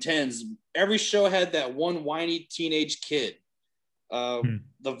 2010s, every show had that one whiny teenage kid.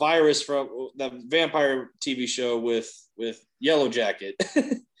 The virus from the vampire TV show with Yellow Jacket.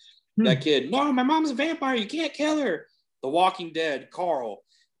 That kid, no, my mom's a vampire. You can't kill her. The Walking Dead, Carl.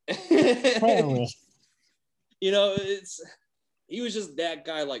 Carl. He was just that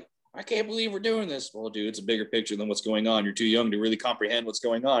guy. Like, I can't believe we're doing this. Well, dude, it's a bigger picture than what's going on. You're too young to really comprehend what's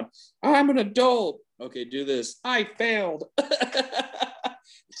going on. I'm an adult. Okay, do this. I failed.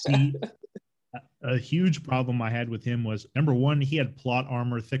 See, a huge problem I had with him was, number one, he had plot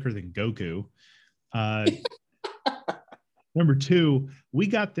armor thicker than Goku. Number two, we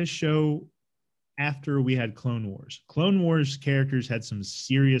got this show after we had Clone Wars. Clone Wars characters had some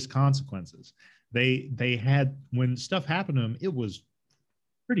serious consequences. They had, when stuff happened to them, it was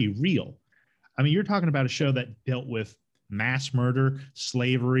pretty real. I mean, you're talking about a show that dealt with mass murder,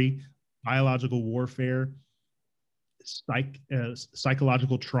 slavery, biological warfare,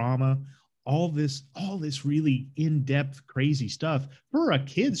 psychological trauma, all this really in-depth, crazy stuff for a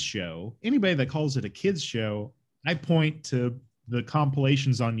kids show. Anybody that calls it a kids show, I point to the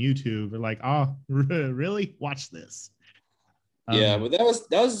compilations on YouTube. They're like, "Oh, really? Watch this." Yeah, but that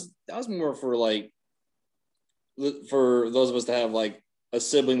was more for like for those of us that have like a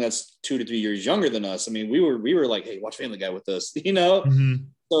sibling that's 2 to 3 years younger than us. I mean, we were like, hey, watch Family Guy with us, you know. Mm-hmm.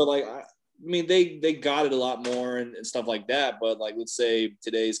 So like, I mean, they got it a lot more and stuff like that. But like, let's say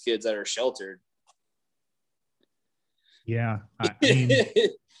today's kids that are sheltered. Yeah, I mean,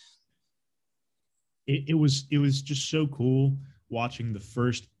 it was just so cool watching the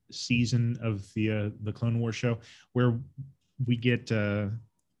first season of the Clone Wars show, where we get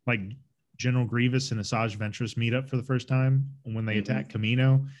like General Grievous and Asajj Ventress meet up for the first time when they attack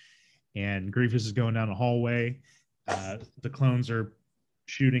Kamino, and Grievous is going down a hallway. The clones are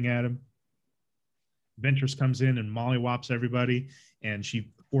shooting at him. Ventress comes in and mollywops everybody, and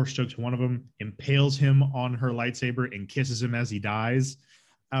she force chokes one of them, impales him on her lightsaber, and kisses him as he dies.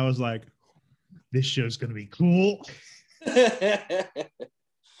 I was like, this show's gonna be cool. I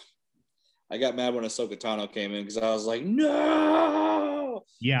got mad when Ahsoka Tano came in because I was like, no.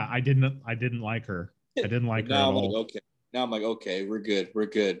 Yeah, I didn't like her. I didn't like her at I'm all. like, okay. Now I'm like, okay, we're good.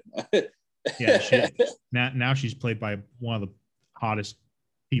 Yeah, now she's played by one of the hottest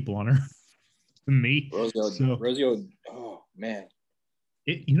people on earth to me. Rosie, oh man.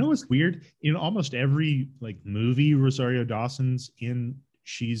 You know what's weird? In almost every like movie Rosario Dawson's in,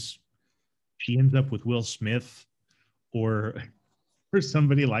 she ends up with Will Smith or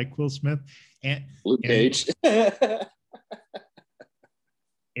somebody like Will Smith. And Luke Cage.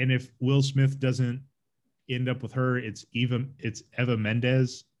 And if Will Smith doesn't end up with her, it's Eva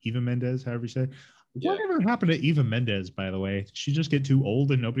Mendes, however you say. Yeah. Whatever happened to Eva Mendes, by the way? Did she just get too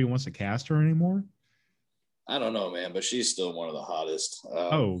old and nobody wants to cast her anymore? I don't know, man, but she's still one of the hottest.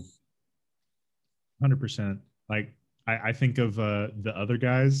 100%. Like, I think of the other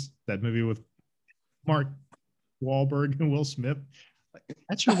guys, that movie with Mark Wahlberg and Will Smith. Like,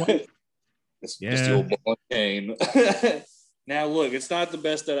 that's your wife? It's just the old ball game. Now, look, it's not the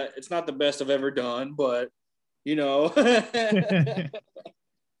best I've ever done, but you know.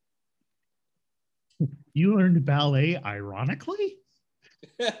 You learned ballet, ironically?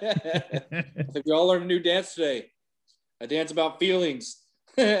 I think we all learned a new dance today. A dance about feelings.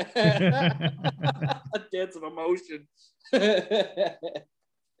 A dance of emotion.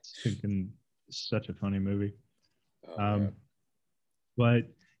 Thinking such a funny movie. But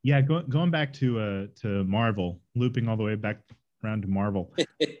yeah, going back to Marvel, looping all the way back around to Marvel.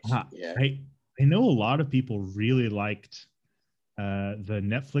 Yeah. I know a lot of people really liked the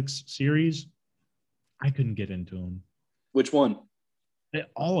Netflix series. I couldn't get into them. Which one?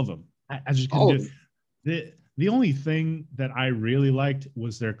 All of them. I just couldn't do it. The only thing that I really liked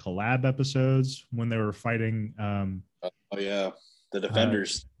was their collab episodes when they were fighting. Oh yeah, the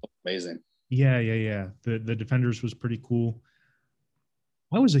Defenders, amazing. Yeah. The Defenders was pretty cool.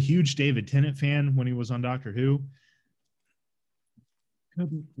 I was a huge David Tennant fan when he was on Doctor Who.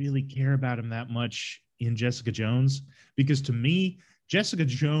 Couldn't really care about him that much in Jessica Jones, because to me, Jessica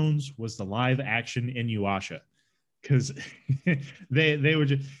Jones was the live action Inuyasha, because they would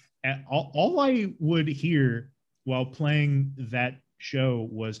just all I would hear while playing that show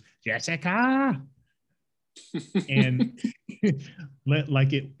was Jessica, and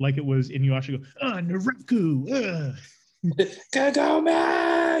like it was Inuyasha go, Naruku,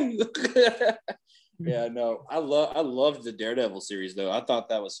 Kagome. Yeah, no, I loved the Daredevil series though. I thought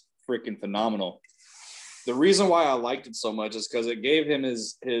that was freaking phenomenal. The reason why I liked it so much is because it gave him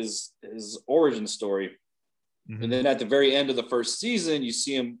his origin story. Mm-hmm. And then at the very end of the first season, you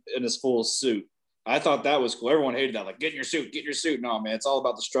see him in his full suit. I thought that was cool. Everyone hated that. Like, get in your suit. No, man, it's all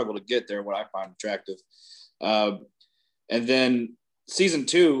about the struggle to get there, what I find attractive. And then season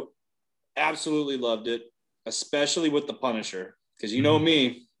 2, absolutely loved it, especially with the Punisher. Because you know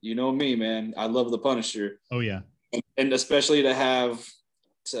me, man. I love the Punisher. Oh, yeah. And especially to have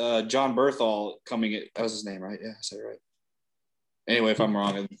John Berthal coming in. That was his name, right? Yeah, I said it right. Anyway, if I'm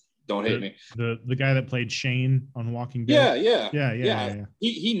wrong, don't hate me. The guy that played Shane on Walking Dead. Yeah.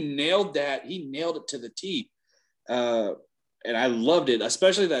 He nailed that. He nailed it to the T. And I loved it,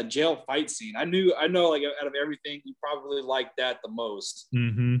 especially that jail fight scene. I know, like out of everything, you probably liked that the most.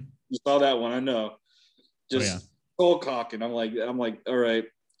 Mm-hmm. You saw that one, I know. Just cold cocking. I'm like, all right,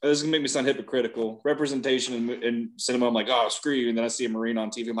 this is gonna make me sound hypocritical. Representation in cinema, I'm like, oh, screw you. And then I see a Marine on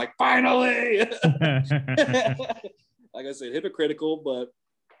TV, I'm like, finally. Like I said, hypocritical, but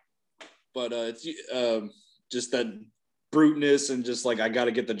it's just that bruteness and just like, I got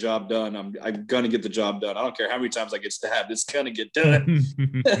to get the job done. I'm gonna get the job done. I don't care how many times I get stabbed, it's gonna get done.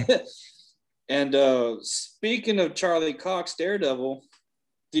 And speaking of Charlie Cox, Daredevil,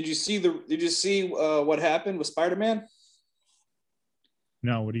 did you see what happened with Spider-Man?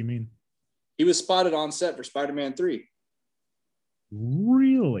 No, what do you mean? He was spotted on set for Spider-Man 3.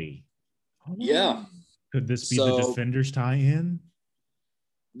 Really? Yeah. Oh. Could this be the So Defenders tie-in?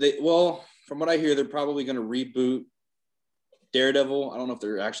 from what I hear, they're probably going to reboot Daredevil. I don't know if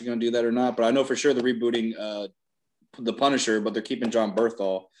they're actually going to do that or not, but I know for sure they're rebooting the Punisher, but they're keeping John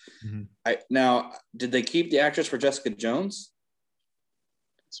Berthal. Mm-hmm. Now, did they keep the actress for Jessica Jones?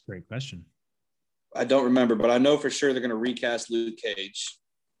 That's a great question. I don't remember, but I know for sure they're going to recast Luke Cage.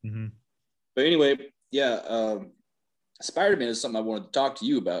 Mm-hmm. But anyway, yeah, Spider-Man is something I wanted to talk to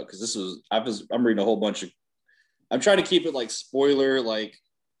you about because I'm reading a whole bunch of. I'm trying to keep it like spoiler like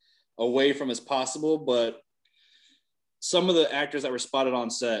away from as possible, but some of the actors that were spotted on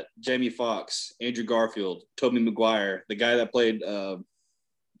set: Jamie Foxx, Andrew Garfield, Tobey Maguire, the guy that played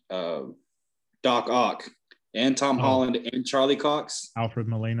Doc Ock, and Tom Holland and Charlie Cox. Alfred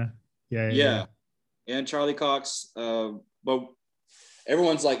Molina. Yeah. And Charlie Cox. But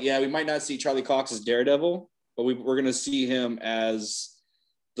everyone's like, yeah, we might not see Charlie Cox as Daredevil, but we're going to see him as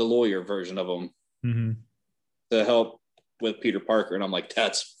the lawyer version of him to help with Peter Parker. And I'm like,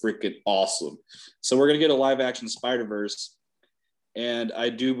 that's freaking awesome. So we're going to get a live action Spider-Verse. And I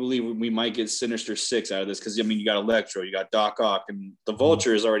do believe we might get Sinister Six out of this because, I mean, you got Electro, you got Doc Ock, and the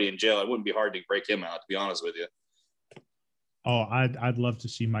Vulture is already in jail. It wouldn't be hard to break him out, to be honest with you. Oh, I'd love to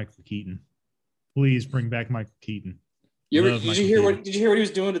see Michael Keaton. Please bring back Michael Keaton. Did you hear what he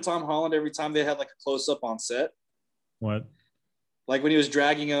was doing to Tom Holland every time they had like a close up on set? What? Like when he was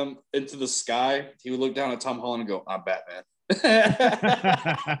dragging him into the sky, he would look down at Tom Holland and go, "I'm Batman."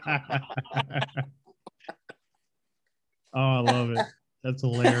 Oh, I love it. That's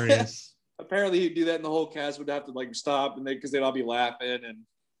hilarious. Apparently, he'd do that, and the whole cast would have to like stop, and because they'd all be laughing. And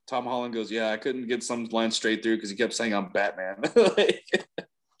Tom Holland goes, "Yeah, I couldn't get some lines straight through because he kept saying I'm Batman."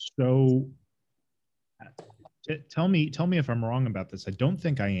 So, tell me if I'm wrong about this. I don't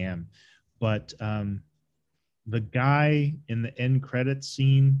think I am, but the guy in the end credits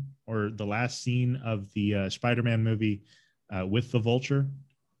scene or the last scene of the Spider-Man movie with the Vulture,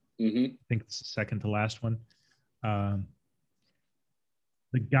 I think it's the second to last one.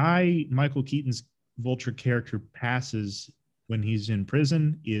 The guy Michael Keaton's Vulture character passes when he's in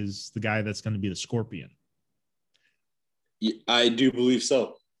prison is the guy that's going to be the Scorpion. I do believe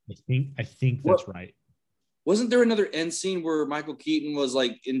so. I think that's right. Wasn't there another end scene where Michael Keaton was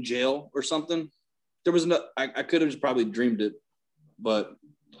like in jail or something? There was no. I could have just probably dreamed it, but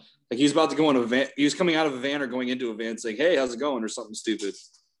like he was about to go in a van. He was coming out of a van or going into a van, saying, "Hey, how's it going?" or something stupid.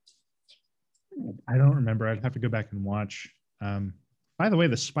 I don't remember. I'd have to go back and watch. By the way,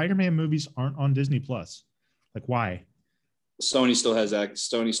 the Spider-Man movies aren't on Disney Plus. Like, why? Sony still has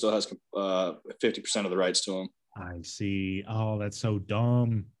 50% of the rights to them. I see. Oh, that's so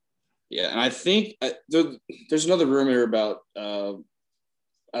dumb. Yeah, and I think there's another rumor about.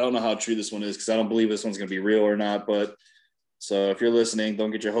 I don't know how true this one is because I don't believe this one's going to be real or not. But so if you're listening,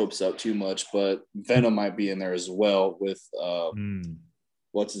 don't get your hopes up too much. But Venom might be in there as well with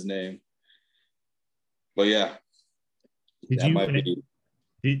what's his name. But yeah, did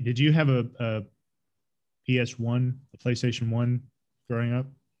you have a PS1, a PlayStation 1 growing up?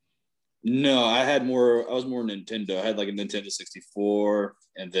 No, I was more Nintendo. I had like a Nintendo 64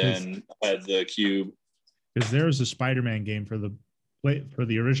 and then I had the Cube. Because there was a Spider-Man game for the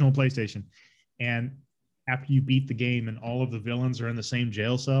original PlayStation. And after you beat the game and all of the villains are in the same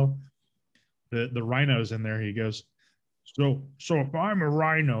jail cell, the Rhino's in there. He goes, so if I'm a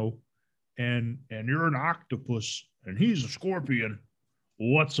rhino and you're an octopus and he's a scorpion,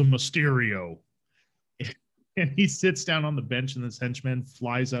 what's a Mysterio? And he sits down on the bench and this henchman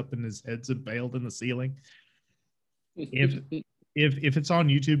flies up and his head's impaled in the ceiling. If it's on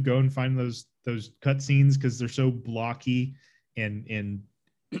YouTube, go and find those cut scenes because they're so blocky and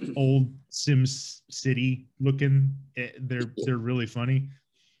old Sims City looking. They're really funny.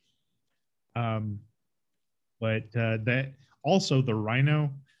 But that also the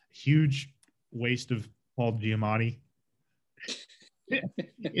Rhino, huge waste of Paul Giamatti.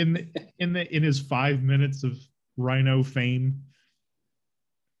 in his 5 minutes of Rhino fame.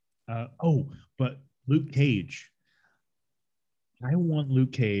 But Luke Cage. I want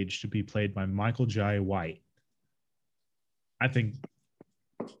Luke Cage to be played by Michael Jai White. I think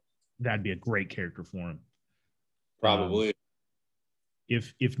that'd be a great character for him. Probably.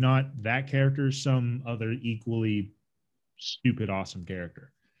 If not that character, some other equally stupid, awesome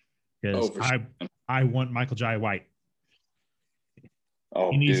character. Because I want Michael Jai White.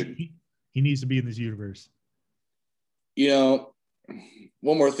 Oh, he needs to be in this universe. You know,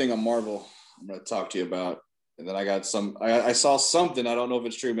 one more thing on Marvel I'm going to talk to you about. And then I saw something. I don't know if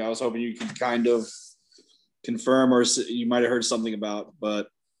it's true, but I was hoping you could kind of confirm or you might have heard something about. But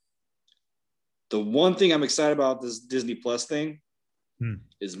the one thing I'm excited about this Disney Plus thing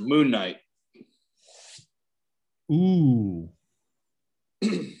is Moon Knight. Ooh. I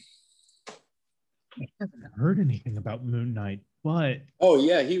haven't heard anything about Moon Knight, but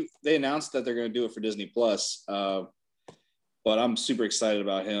they announced that they're going to do it for Disney Plus. But I'm super excited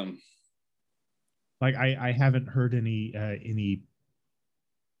about him. Like I haven't heard any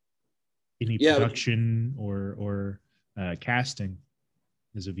production or casting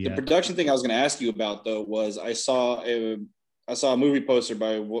as of yet. The production thing I was going to ask you about though was I saw a movie poster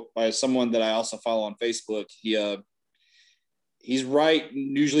by someone that I also follow on Facebook. He's right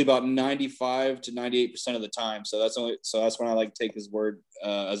usually about 95 to 98% of the time. So that's when I like to take his word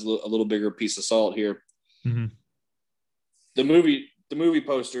as a little bigger piece of salt here. Mm-hmm. The movie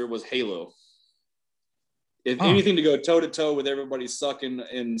poster was Halo. If anything to go toe to toe with everybody sucking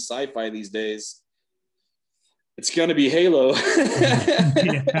in sci-fi these days, it's gonna be Halo.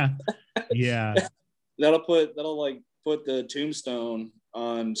 yeah. That'll put the tombstone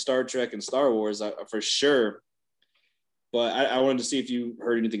on Star Trek and Star Wars for sure. But I wanted to see if you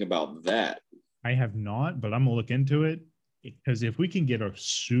heard anything about that. I have not, but I'm gonna look into it, because if we can get a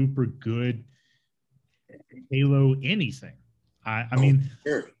super good Halo anything, I mean,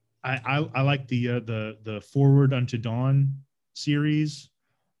 sure. I like the Forward Unto Dawn series.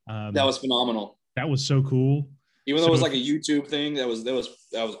 That was phenomenal. That was so cool. Even though it was like a YouTube thing, that was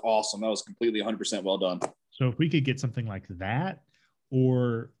awesome. That was completely 100% well done. So if we could get something like that,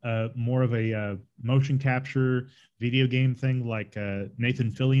 or more of a motion capture video game thing like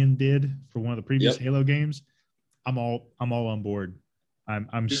Nathan Fillion did for one of the previous Halo games, I'm all on board.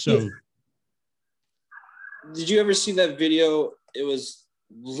 I'm so. Did you ever see that video? It was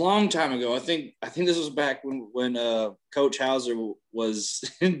a long time ago. I think this was back when Coach Hauser was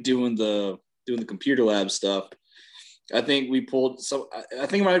doing the computer lab stuff. I think we pulled I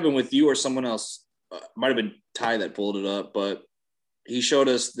think it might have been with you or someone else. Might have been Ty that pulled it up, but he showed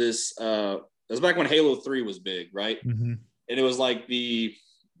us this. It was back when Halo 3 was big, right? Mm-hmm. And it was like the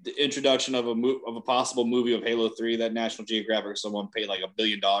introduction of a possible movie of Halo 3 that National Geographic someone paid like $1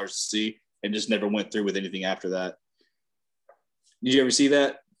 billion to see and just never went through with anything after that. Did you ever see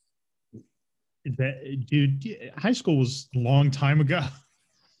that? Dude, high school was a long time ago.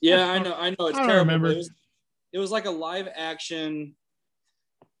 Yeah, I know. It's I terrible. remember. It was like a live action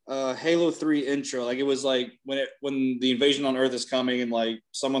Halo 3 intro. Like it was like when the invasion on Earth is coming and like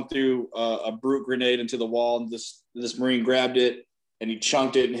someone threw a brute grenade into the wall and this Marine grabbed it and he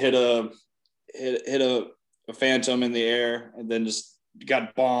chunked it and hit a phantom in the air and then just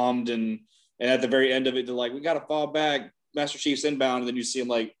got bombed and at the very end of it they're like, we got to fall back, Master Chief's inbound, and then you see him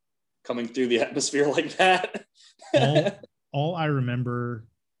like coming through the atmosphere like that. all I remember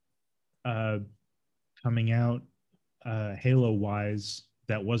coming out Halo wise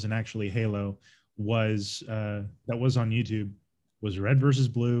that wasn't actually Halo was that was on YouTube was Red versus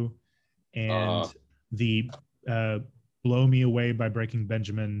Blue and the Blow Me Away by Breaking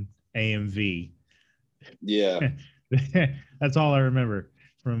Benjamin AMV. Yeah. That's all I remember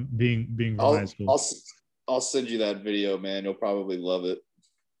from being from high school. I'll send you that video, man. You'll probably love it.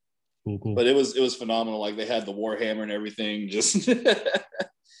 Cool. But it was phenomenal. Like they had the Warhammer and everything. Just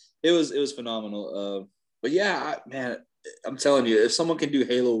it was phenomenal. But yeah, man, I'm telling you, if someone can do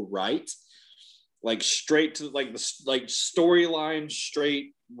Halo right, like straight to like storyline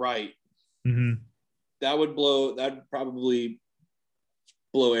straight right, mm-hmm. that'd probably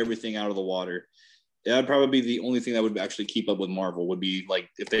blow everything out of the water. That'd probably be the only thing that would actually keep up with Marvel would be like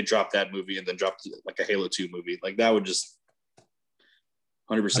if they dropped that movie and then dropped like a Halo 2 movie. Like that would just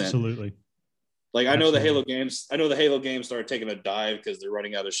 100%. Absolutely. Like I know the Halo games started taking a dive because they're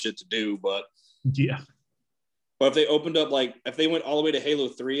running out of shit to do, but yeah. But if they opened up if they went all the way to Halo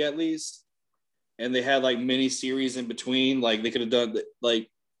 3 at least, and they had like mini series in between, like they could have done like.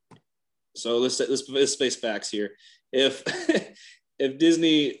 So let's face facts here. If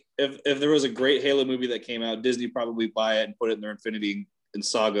Disney, if there was a great Halo movie that came out, Disney probably buy it and put it in their Infinity and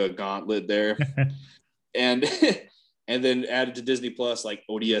Saga gauntlet there, and then add it to Disney Plus like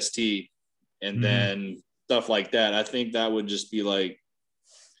ODST, and then stuff like that. I think that would just be like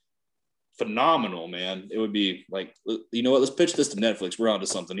phenomenal, man. It would be like, you know what? Let's pitch this to Netflix. We're onto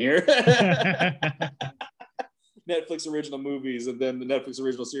something here. Netflix original movies and then the Netflix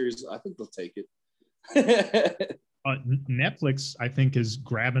original series. I think they'll take it. Netflix, I think, is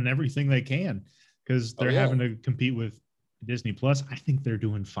grabbing everything they can because they're having to compete with Disney Plus. I think they're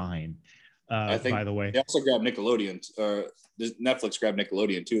doing fine. I think, by the way, they also grabbed Nickelodeon. Netflix grabbed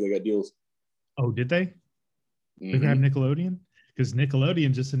Nickelodeon too. They got deals. Oh, did they? They grabbed Nickelodeon? Because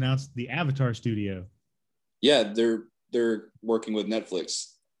Nickelodeon just announced the Avatar studio. Yeah, they're working with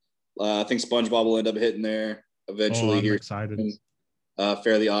Netflix. I think SpongeBob will end up hitting there eventually. I'm excited.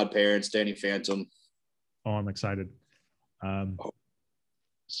 Fairly Odd Parents, Danny Phantom. Oh, I'm excited.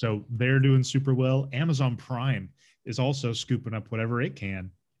 So they're doing super well. Amazon Prime is also scooping up whatever it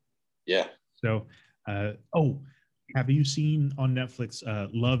can. Yeah. So, have you seen on Netflix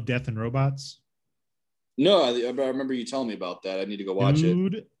Love, Death, and Robots? No, I remember you telling me about that. I need to go watch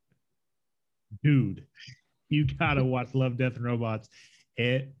it. Dude, you gotta watch Love, Death, and Robots.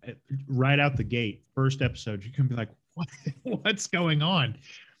 Right out the gate, first episode, you can be like, what's going on?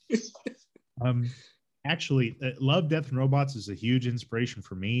 Actually, Love, Death, and Robots is a huge inspiration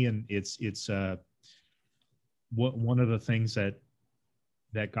for me, and it's one of the things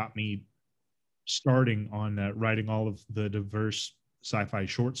that got me starting on writing all of the diverse sci-fi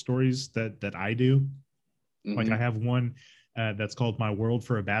short stories that I do. Mm-hmm. Like I have one that's called My World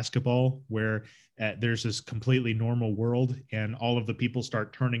for a Basketball, where there's this completely normal world and all of the people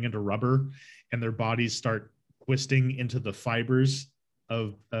start turning into rubber and their bodies start twisting into the fibers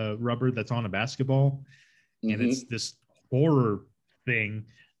of rubber that's on a basketball. Mm-hmm. And it's this horror thing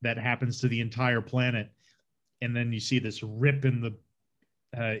that happens to the entire planet. And then you see this rip in the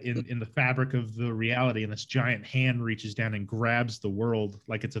fabric of the reality, and this giant hand reaches down and grabs the world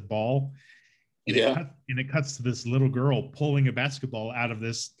like it's a ball. And it cuts to this little girl pulling a basketball out of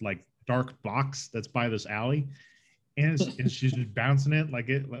this like dark box that's by this alley, and she's just bouncing it like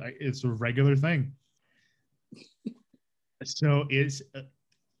it's a regular thing. So it's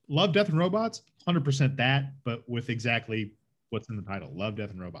Love, Death, and Robots, 100% that, but with exactly what's in the title: Love, Death,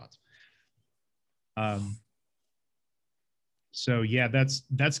 and Robots. So yeah, that's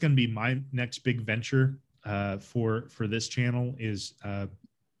going to be my next big venture for this channel is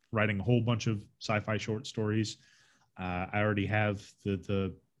writing a whole bunch of sci-fi short stories. I already have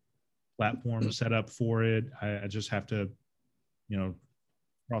the platform set up for it. I just have to,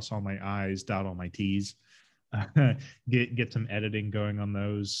 cross all my I's, dot all my T's, get some editing going on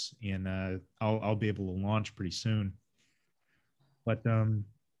those, and I'll be able to launch pretty soon. But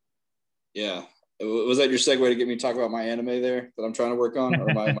yeah. Was that your segue to get me to talk about my anime there that I'm trying to work on, or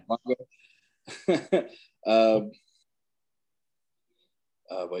my manga?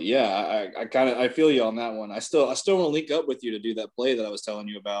 But yeah, I feel you on that one. I still want to link up with you to do that play that I was telling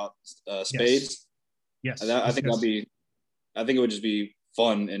you about, Spades. Yes. I think it would just be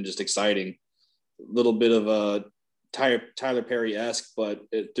fun and just exciting. A little bit of a Tyler Perry-esque, but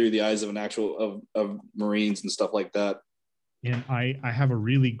through the eyes of an actual of Marines and stuff like that. And I have a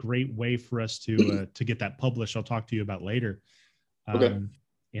really great way for us to get that published. I'll talk to you about later. Okay.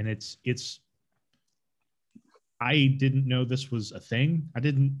 And it's I didn't know this was a thing. I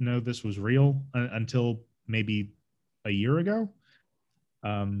didn't know this was real until maybe a year ago.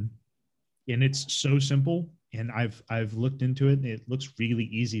 And it's so simple. And I've looked into it. And it looks really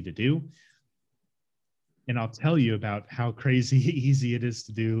easy to do. And I'll tell you about how crazy easy it is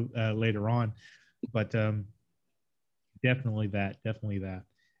to do later on. But definitely that.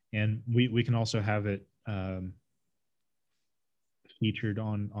 And we can also have it featured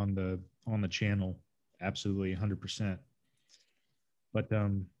on the channel. Absolutely 100%. But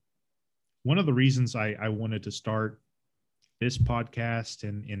one of the reasons I wanted to start this podcast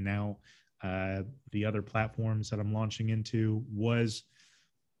and now the other platforms that I'm launching into was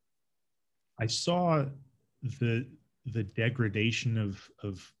I saw the degradation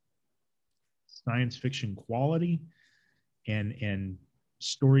of science fiction quality and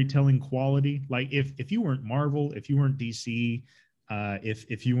storytelling quality. Like if you weren't Marvel, if you weren't DC,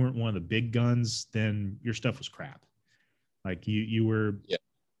 if you weren't one of the big guns, then your stuff was crap. Like you were. Yeah.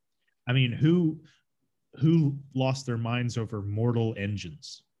 I mean, who lost their minds over Mortal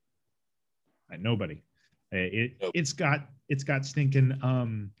Engines? Nobody. It's got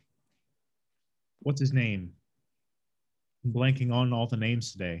stinking what's his name? I'm blanking on all the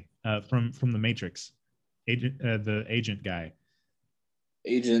names today. From the Matrix, the agent guy.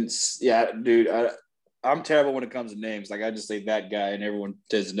 Agents, yeah, dude. I'm terrible when it comes to names. Like I just say that guy, and everyone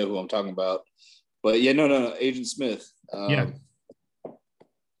tends to know who I'm talking about. But yeah, no, Agent Smith. Yeah.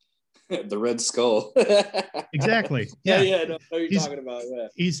 The Red Skull. Exactly. Yeah. No, I know what you're talking about. Yeah.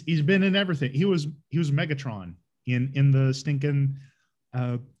 He's been in everything. He was Megatron in the stinking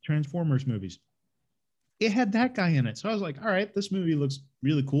Transformers movies. It had that guy in it. So I was like, all right, this movie looks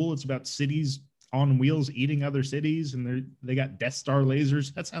really cool. It's about cities on wheels eating other cities, and they got Death Star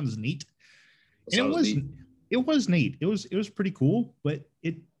lasers. That sounds neat. And it was neat. It was pretty cool, but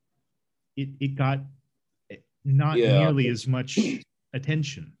it got not nearly as much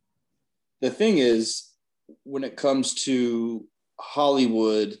attention. The thing is, when it comes to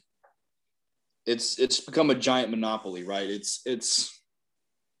Hollywood, it's become a giant monopoly, right?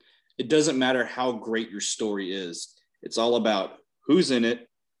 It doesn't matter how great your story is. It's all about who's in it,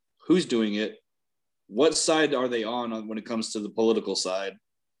 who's doing it, what side are they on when it comes to the political side,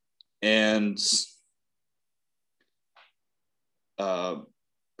 and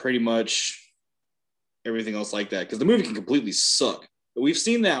pretty much everything else like that. Because the movie can completely suck. But we've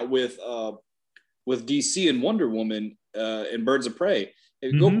seen that with DC and Wonder Woman and Birds of Prey.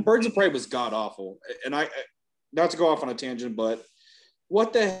 Birds of Prey was god awful, and I not to go off on a tangent, but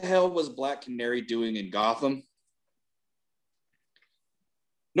what the hell was Black Canary doing in Gotham?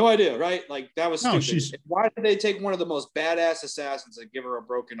 No idea, right? Like, that was stupid. Why did they take one of the most badass assassins and give her a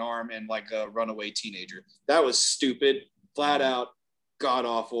broken arm and like a runaway teenager? That was stupid, flat out, god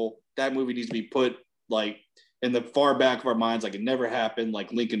awful. That movie needs to be put like in the far back of our minds, like it never happened,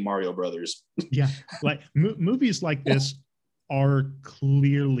 like Lincoln Mario Brothers. Yeah, like movies like this are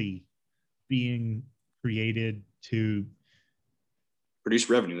clearly being created to produce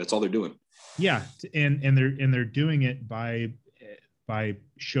revenue. That's all they're doing. Yeah, and they're doing it by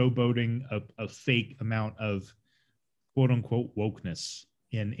showboating a fake amount of quote unquote wokeness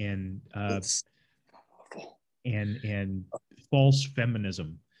and false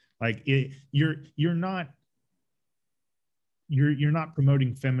feminism. Like you're not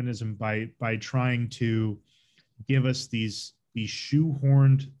promoting feminism by trying to give us these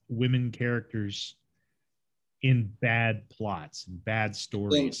shoehorned women characters in bad plots and bad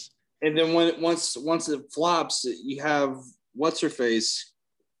stories. And then once it flops, you have what's her face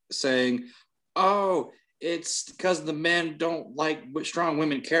saying, "Oh, it's because the men don't like strong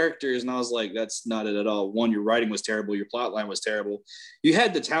women characters," and I was like, "That's not it at all. One, your writing was terrible, your plot line was terrible. You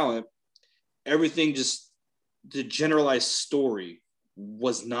had the talent, everything, just the generalized story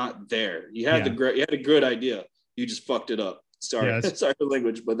was not there. You had a good idea, you just fucked it up. Sorry, sorry for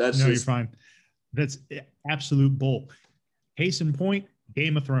language, but that's you're fine. That's absolute bull. Case in point,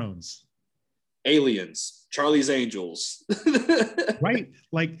 Game of Thrones. Aliens, Charlie's Angels. Right?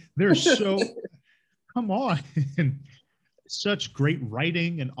 Like, they're so, come on. Such great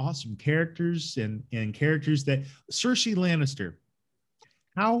writing and awesome characters and characters that Cersei Lannister.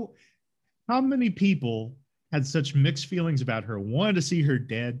 How many people had such mixed feelings about her, wanted to see her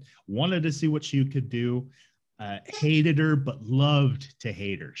dead, wanted to see what she could do, hated her, but loved to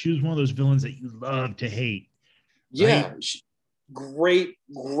hate her. She was one of those villains that you love to hate. Yeah. Right?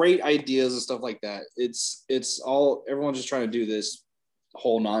 Great ideas and stuff like that. It's all, everyone's just trying to do this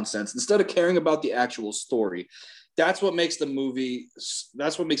whole nonsense instead of caring about the actual story. That's what makes movies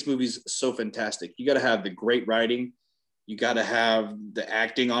so fantastic. You got to have the great writing. You got to have the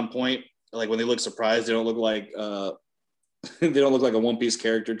acting on point. Like, when they look surprised, they don't look like they don't look like a One Piece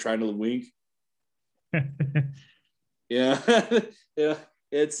character trying to wink. Yeah. Yeah.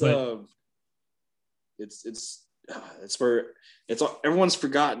 It's where it's everyone's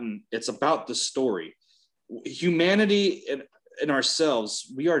forgotten. It's about the story. Humanity and ourselves,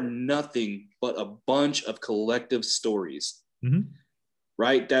 we are nothing but a bunch of collective stories.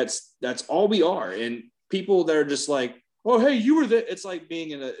 Right? That's all we are. And people that are just like, "Oh, hey, you were there." It's like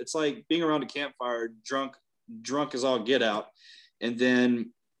being around a campfire, drunk as all get out. And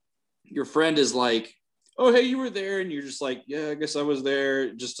then your friend is like, "Oh, hey, you were there," and you're just like, "Yeah, I guess I was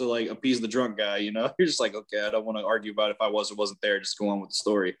there," just to like appease the drunk guy, you know. You're just like, "Okay, I don't want to argue about if I was or wasn't there. Just go on with the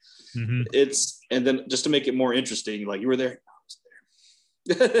story." And then just to make it more interesting, like, "You were there." "I was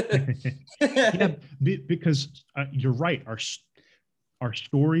there." Yeah, because you're right. Our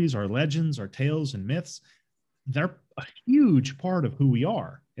stories, our legends, our tales and myths, they're a huge part of who we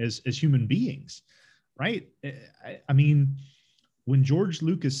are as human beings, right? I mean, when George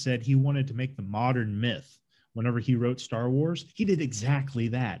Lucas said he wanted to make the modern myth, whenever he wrote Star Wars, he did exactly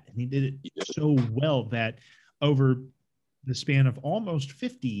that. And he did it so well that over the span of almost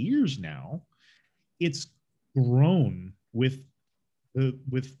 50 years now, it's grown with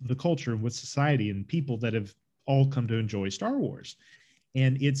the culture, with society and people that have all come to enjoy Star Wars.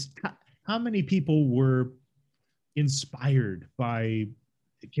 And it's how many people were inspired by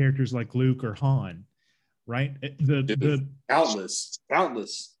characters like Luke or Han, right? Countless.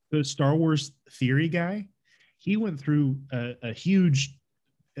 The Star Wars theory guy, he went through a huge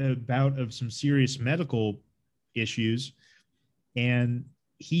bout of some serious medical issues, and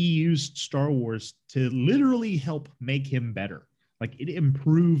he used Star Wars to literally help make him better. Like, it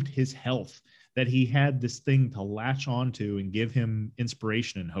improved his health, that he had this thing to latch onto and give him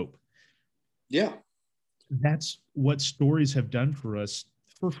inspiration and hope. Yeah. That's what stories have done for us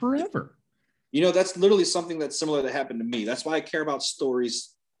for forever. You know, that's literally something that's similar that happened to me. That's why I care about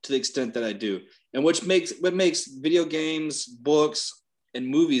stories to the extent that I do. And what makes video games, books, and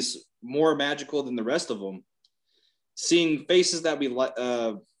movies more magical than the rest of them. Seeing faces that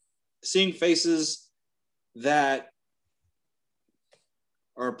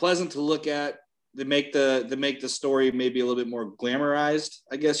are pleasant to look at. They make the story maybe a little bit more glamorized,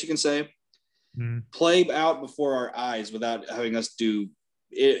 I guess you can say. Play out before our eyes without having us do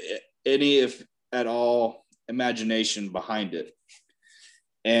any, if at all, imagination behind it.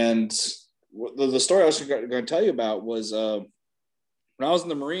 And the story I was going to tell you about was when I was in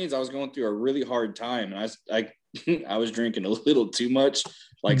the Marines, I was going through a really hard time, and I was drinking a little too much.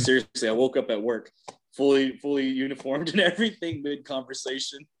 Like seriously, I woke up at work fully uniformed and everything mid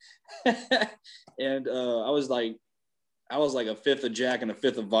conversation, and I was like a fifth of Jack and a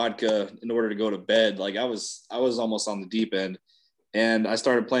fifth of vodka in order to go to bed. Like I was almost on the deep end, and I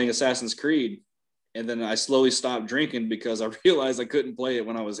started playing Assassin's Creed, and then I slowly stopped drinking because I realized I couldn't play it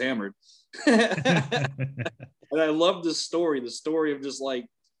when I was hammered. And I love this story. The story of just like,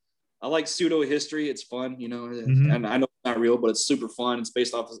 I like pseudo history. It's fun, you know, and I know it's not real, but it's super fun. It's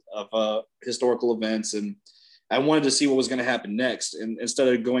based off of historical events, and I wanted to see what was going to happen next. And instead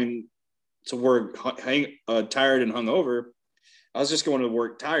of going to work tired and hungover, I was just going to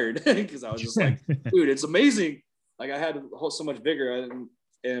work tired because I was just like, dude, it's amazing. Like I had so much vigor,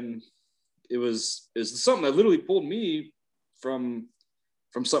 and it was something that literally pulled me from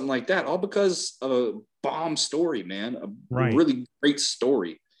something like that, all because of a bomb story, man, a really great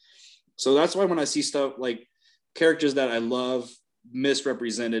story. So that's why when I see stuff like characters that I love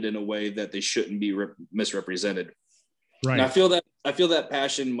misrepresented in a way that they shouldn't be misrepresented. Right. And I feel that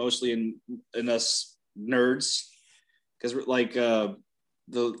passion mostly in us nerds, because like the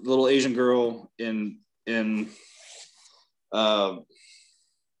little Asian girl in Birds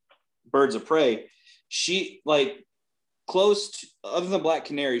of Prey, she like other than Black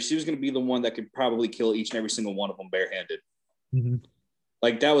Canary, she was going to be the one that could probably kill each and every single one of them barehanded.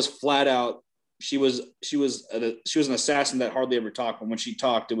 Like that was flat out. She was an assassin that hardly ever talked, but when she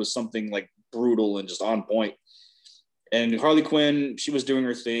talked, it was something like brutal and just on point. And Harley Quinn, she was doing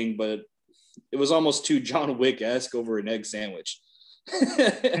her thing, but it was almost too John Wick-esque over an egg sandwich.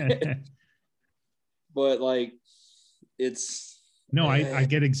 But like, I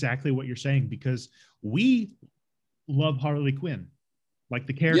get exactly what you're saying, because we love Harley Quinn, like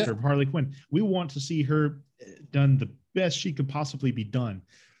the character of Harley Quinn. We want to see her done the best she could possibly be done.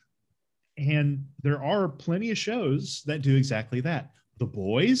 And there are plenty of shows that do exactly that. The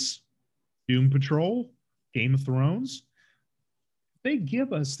Boys, Doom Patrol, Game of Thrones. They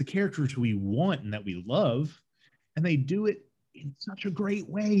give us the characters we want and that we love, and they do it in such a great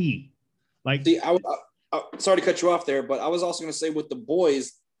way. Like, see, I sorry to cut you off there, but I was also going to say with The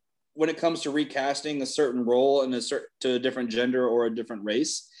Boys, when it comes to recasting a certain role and to a different gender or a different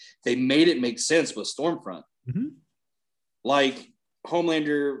race, they made it make sense with Stormfront. Like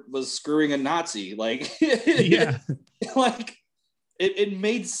Homelander was screwing a Nazi, like like it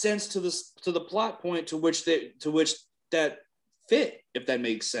made sense to the plot point to which that fit, if that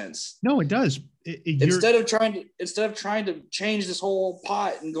makes sense. No, it does. Instead of trying to change this whole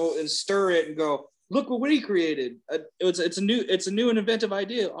pot and go and stir it and go, look what he created. It's a new and inventive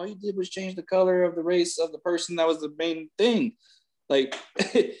idea. All you did was change the color of the race of the person. That was the main thing. Like,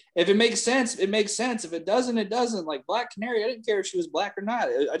 if it makes sense, it makes sense. If it doesn't, it doesn't. Like Black Canary, I didn't care if she was black or not.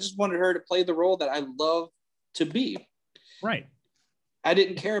 I just wanted her to play the role that I love to be. Right. I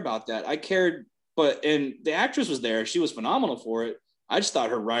didn't care about that. I cared, and the actress was there. She was phenomenal for it. I just thought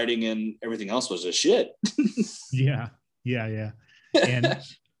her writing and everything else was just shit. Yeah. And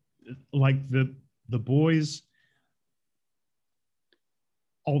like the Boys,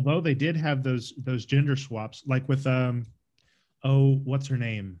 although they did have those gender swaps, like with what's her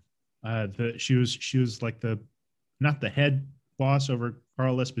name? She was like not the head boss over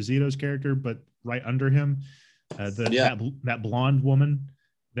Carl Esposito's character, but right under him, that blonde woman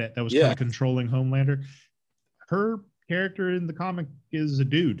that was kind of controlling Homelander. Her character in the comic is a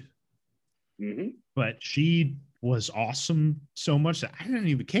dude, but she was awesome so much that I didn't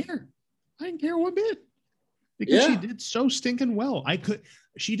even care. I didn't care one bit, because she did so stinking well.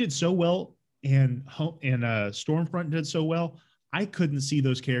 She did so well, and Stormfront did so well. I couldn't see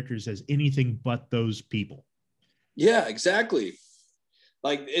those characters as anything but those people. Yeah, exactly.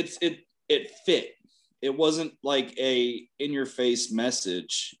 Like it fit. It wasn't like a in your face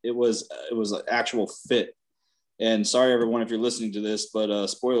message. It was an actual fit. And sorry everyone if you're listening to this, but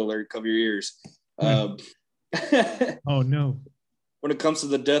spoiler alert, cover your ears. Oh no. When it comes to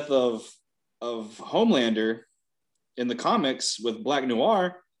the death of Homelander in the comics with Black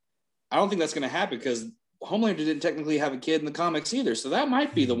Noir, I don't think that's going to happen, because Homelander didn't technically have a kid in the comics either. So that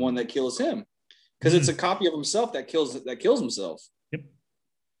might be the one that kills him, because it's a copy of himself that kills himself. Yep.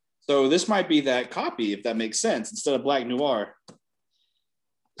 So this might be that copy, if that makes sense, instead of Black Noir.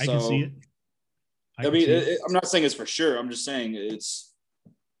 I can see it. I'm not saying it's for sure. I'm just saying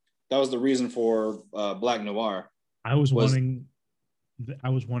the reason for Black Noir. I was wanting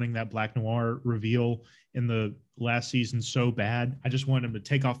that Black Noir reveal in the last season so bad. I just wanted him to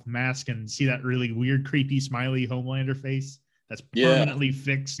take off the mask and see that really weird, creepy, smiley Homelander face that's permanently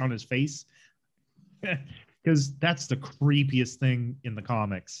fixed on his face. Because that's the creepiest thing in the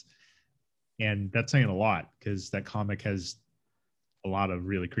comics. And that's saying a lot because that comic has a lot of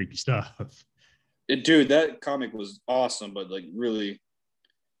really creepy stuff. Dude, that comic was awesome, but like really,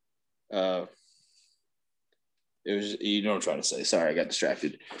 it was, you know what I'm trying to say. Sorry, I got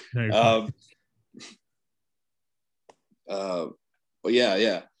distracted. No, but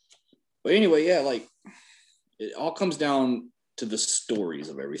yeah. But anyway, yeah, like it all comes down to the stories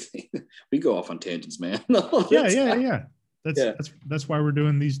of everything. We go off on tangents, man. Yeah. That's why we're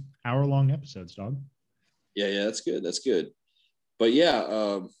doing these hour-long episodes, dog. Yeah, that's good. But yeah,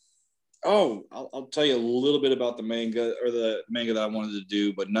 I'll tell you a little bit about the manga that I wanted to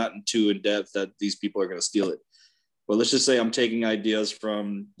do, but not too in depth that these people are going to steal it. But let's just say I'm taking ideas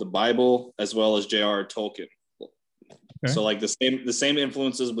from the Bible as well as J.R.R. Tolkien. Okay. So like the same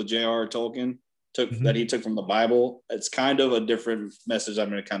influences with J.R.R. Tolkien that he took from the Bible. It's kind of a different message I'm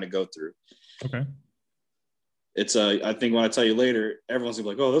going to kind of go through. Okay. It's I think when I tell you later, everyone's gonna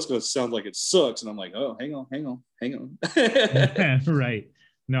be like, "Oh, that's gonna sound like it sucks," and I'm like, "Oh, hang on." Right.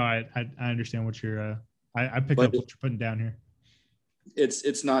 No, I understand what you're. I pick up what you're putting down here.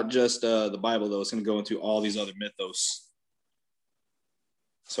 It's not just the Bible though. It's gonna go into all these other mythos.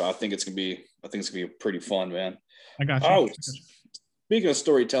 So I think it's gonna be pretty fun, man. I got you. Oh, speaking of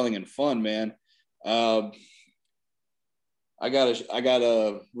storytelling and fun, man, I got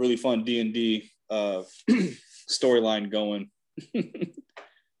a really fun D&D storyline going.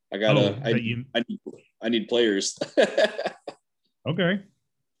 I need players. Okay.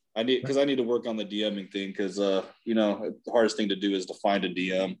 I need to work on the DMing thing because the hardest thing to do is to find a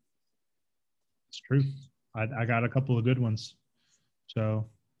DM. It's true. I got a couple of good ones. So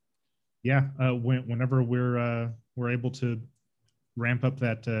yeah, whenever we're able to ramp up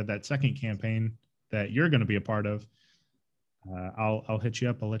that second campaign that you're going to be a part of, I'll hit you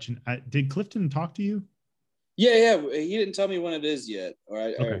up. I'll let you. Did Clifton talk to you? Yeah. He didn't tell me when it is yet, or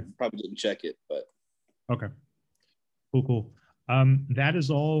I probably didn't check it. But okay, cool. That is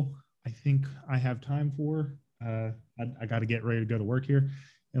all I think I have time for. I got to get ready to go to work here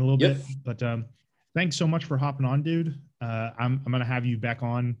in a little bit. But thanks so much for hopping on, dude. I'm gonna have you back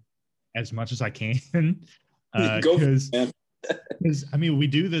on as much as I can. Because I mean, we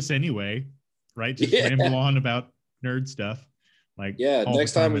do this anyway, right? Just ramble on about nerd stuff. Like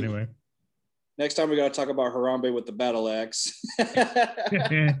next time anyway. Next time we got to talk about Harambe with the battle axe.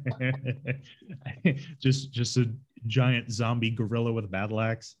 just a giant zombie gorilla with a battle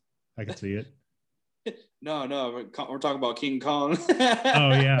axe. I can see it. No, we're talking about King Kong.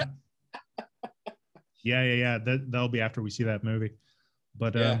 Oh yeah. Yeah. That'll be after we see that movie.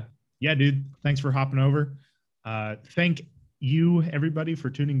 But yeah, dude, thanks for hopping over. Thank you, everybody, for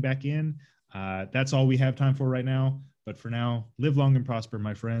tuning back in. That's all we have time for right now. But for now, live long and prosper,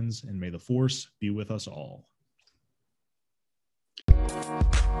 my friends, and may the Force be with us all.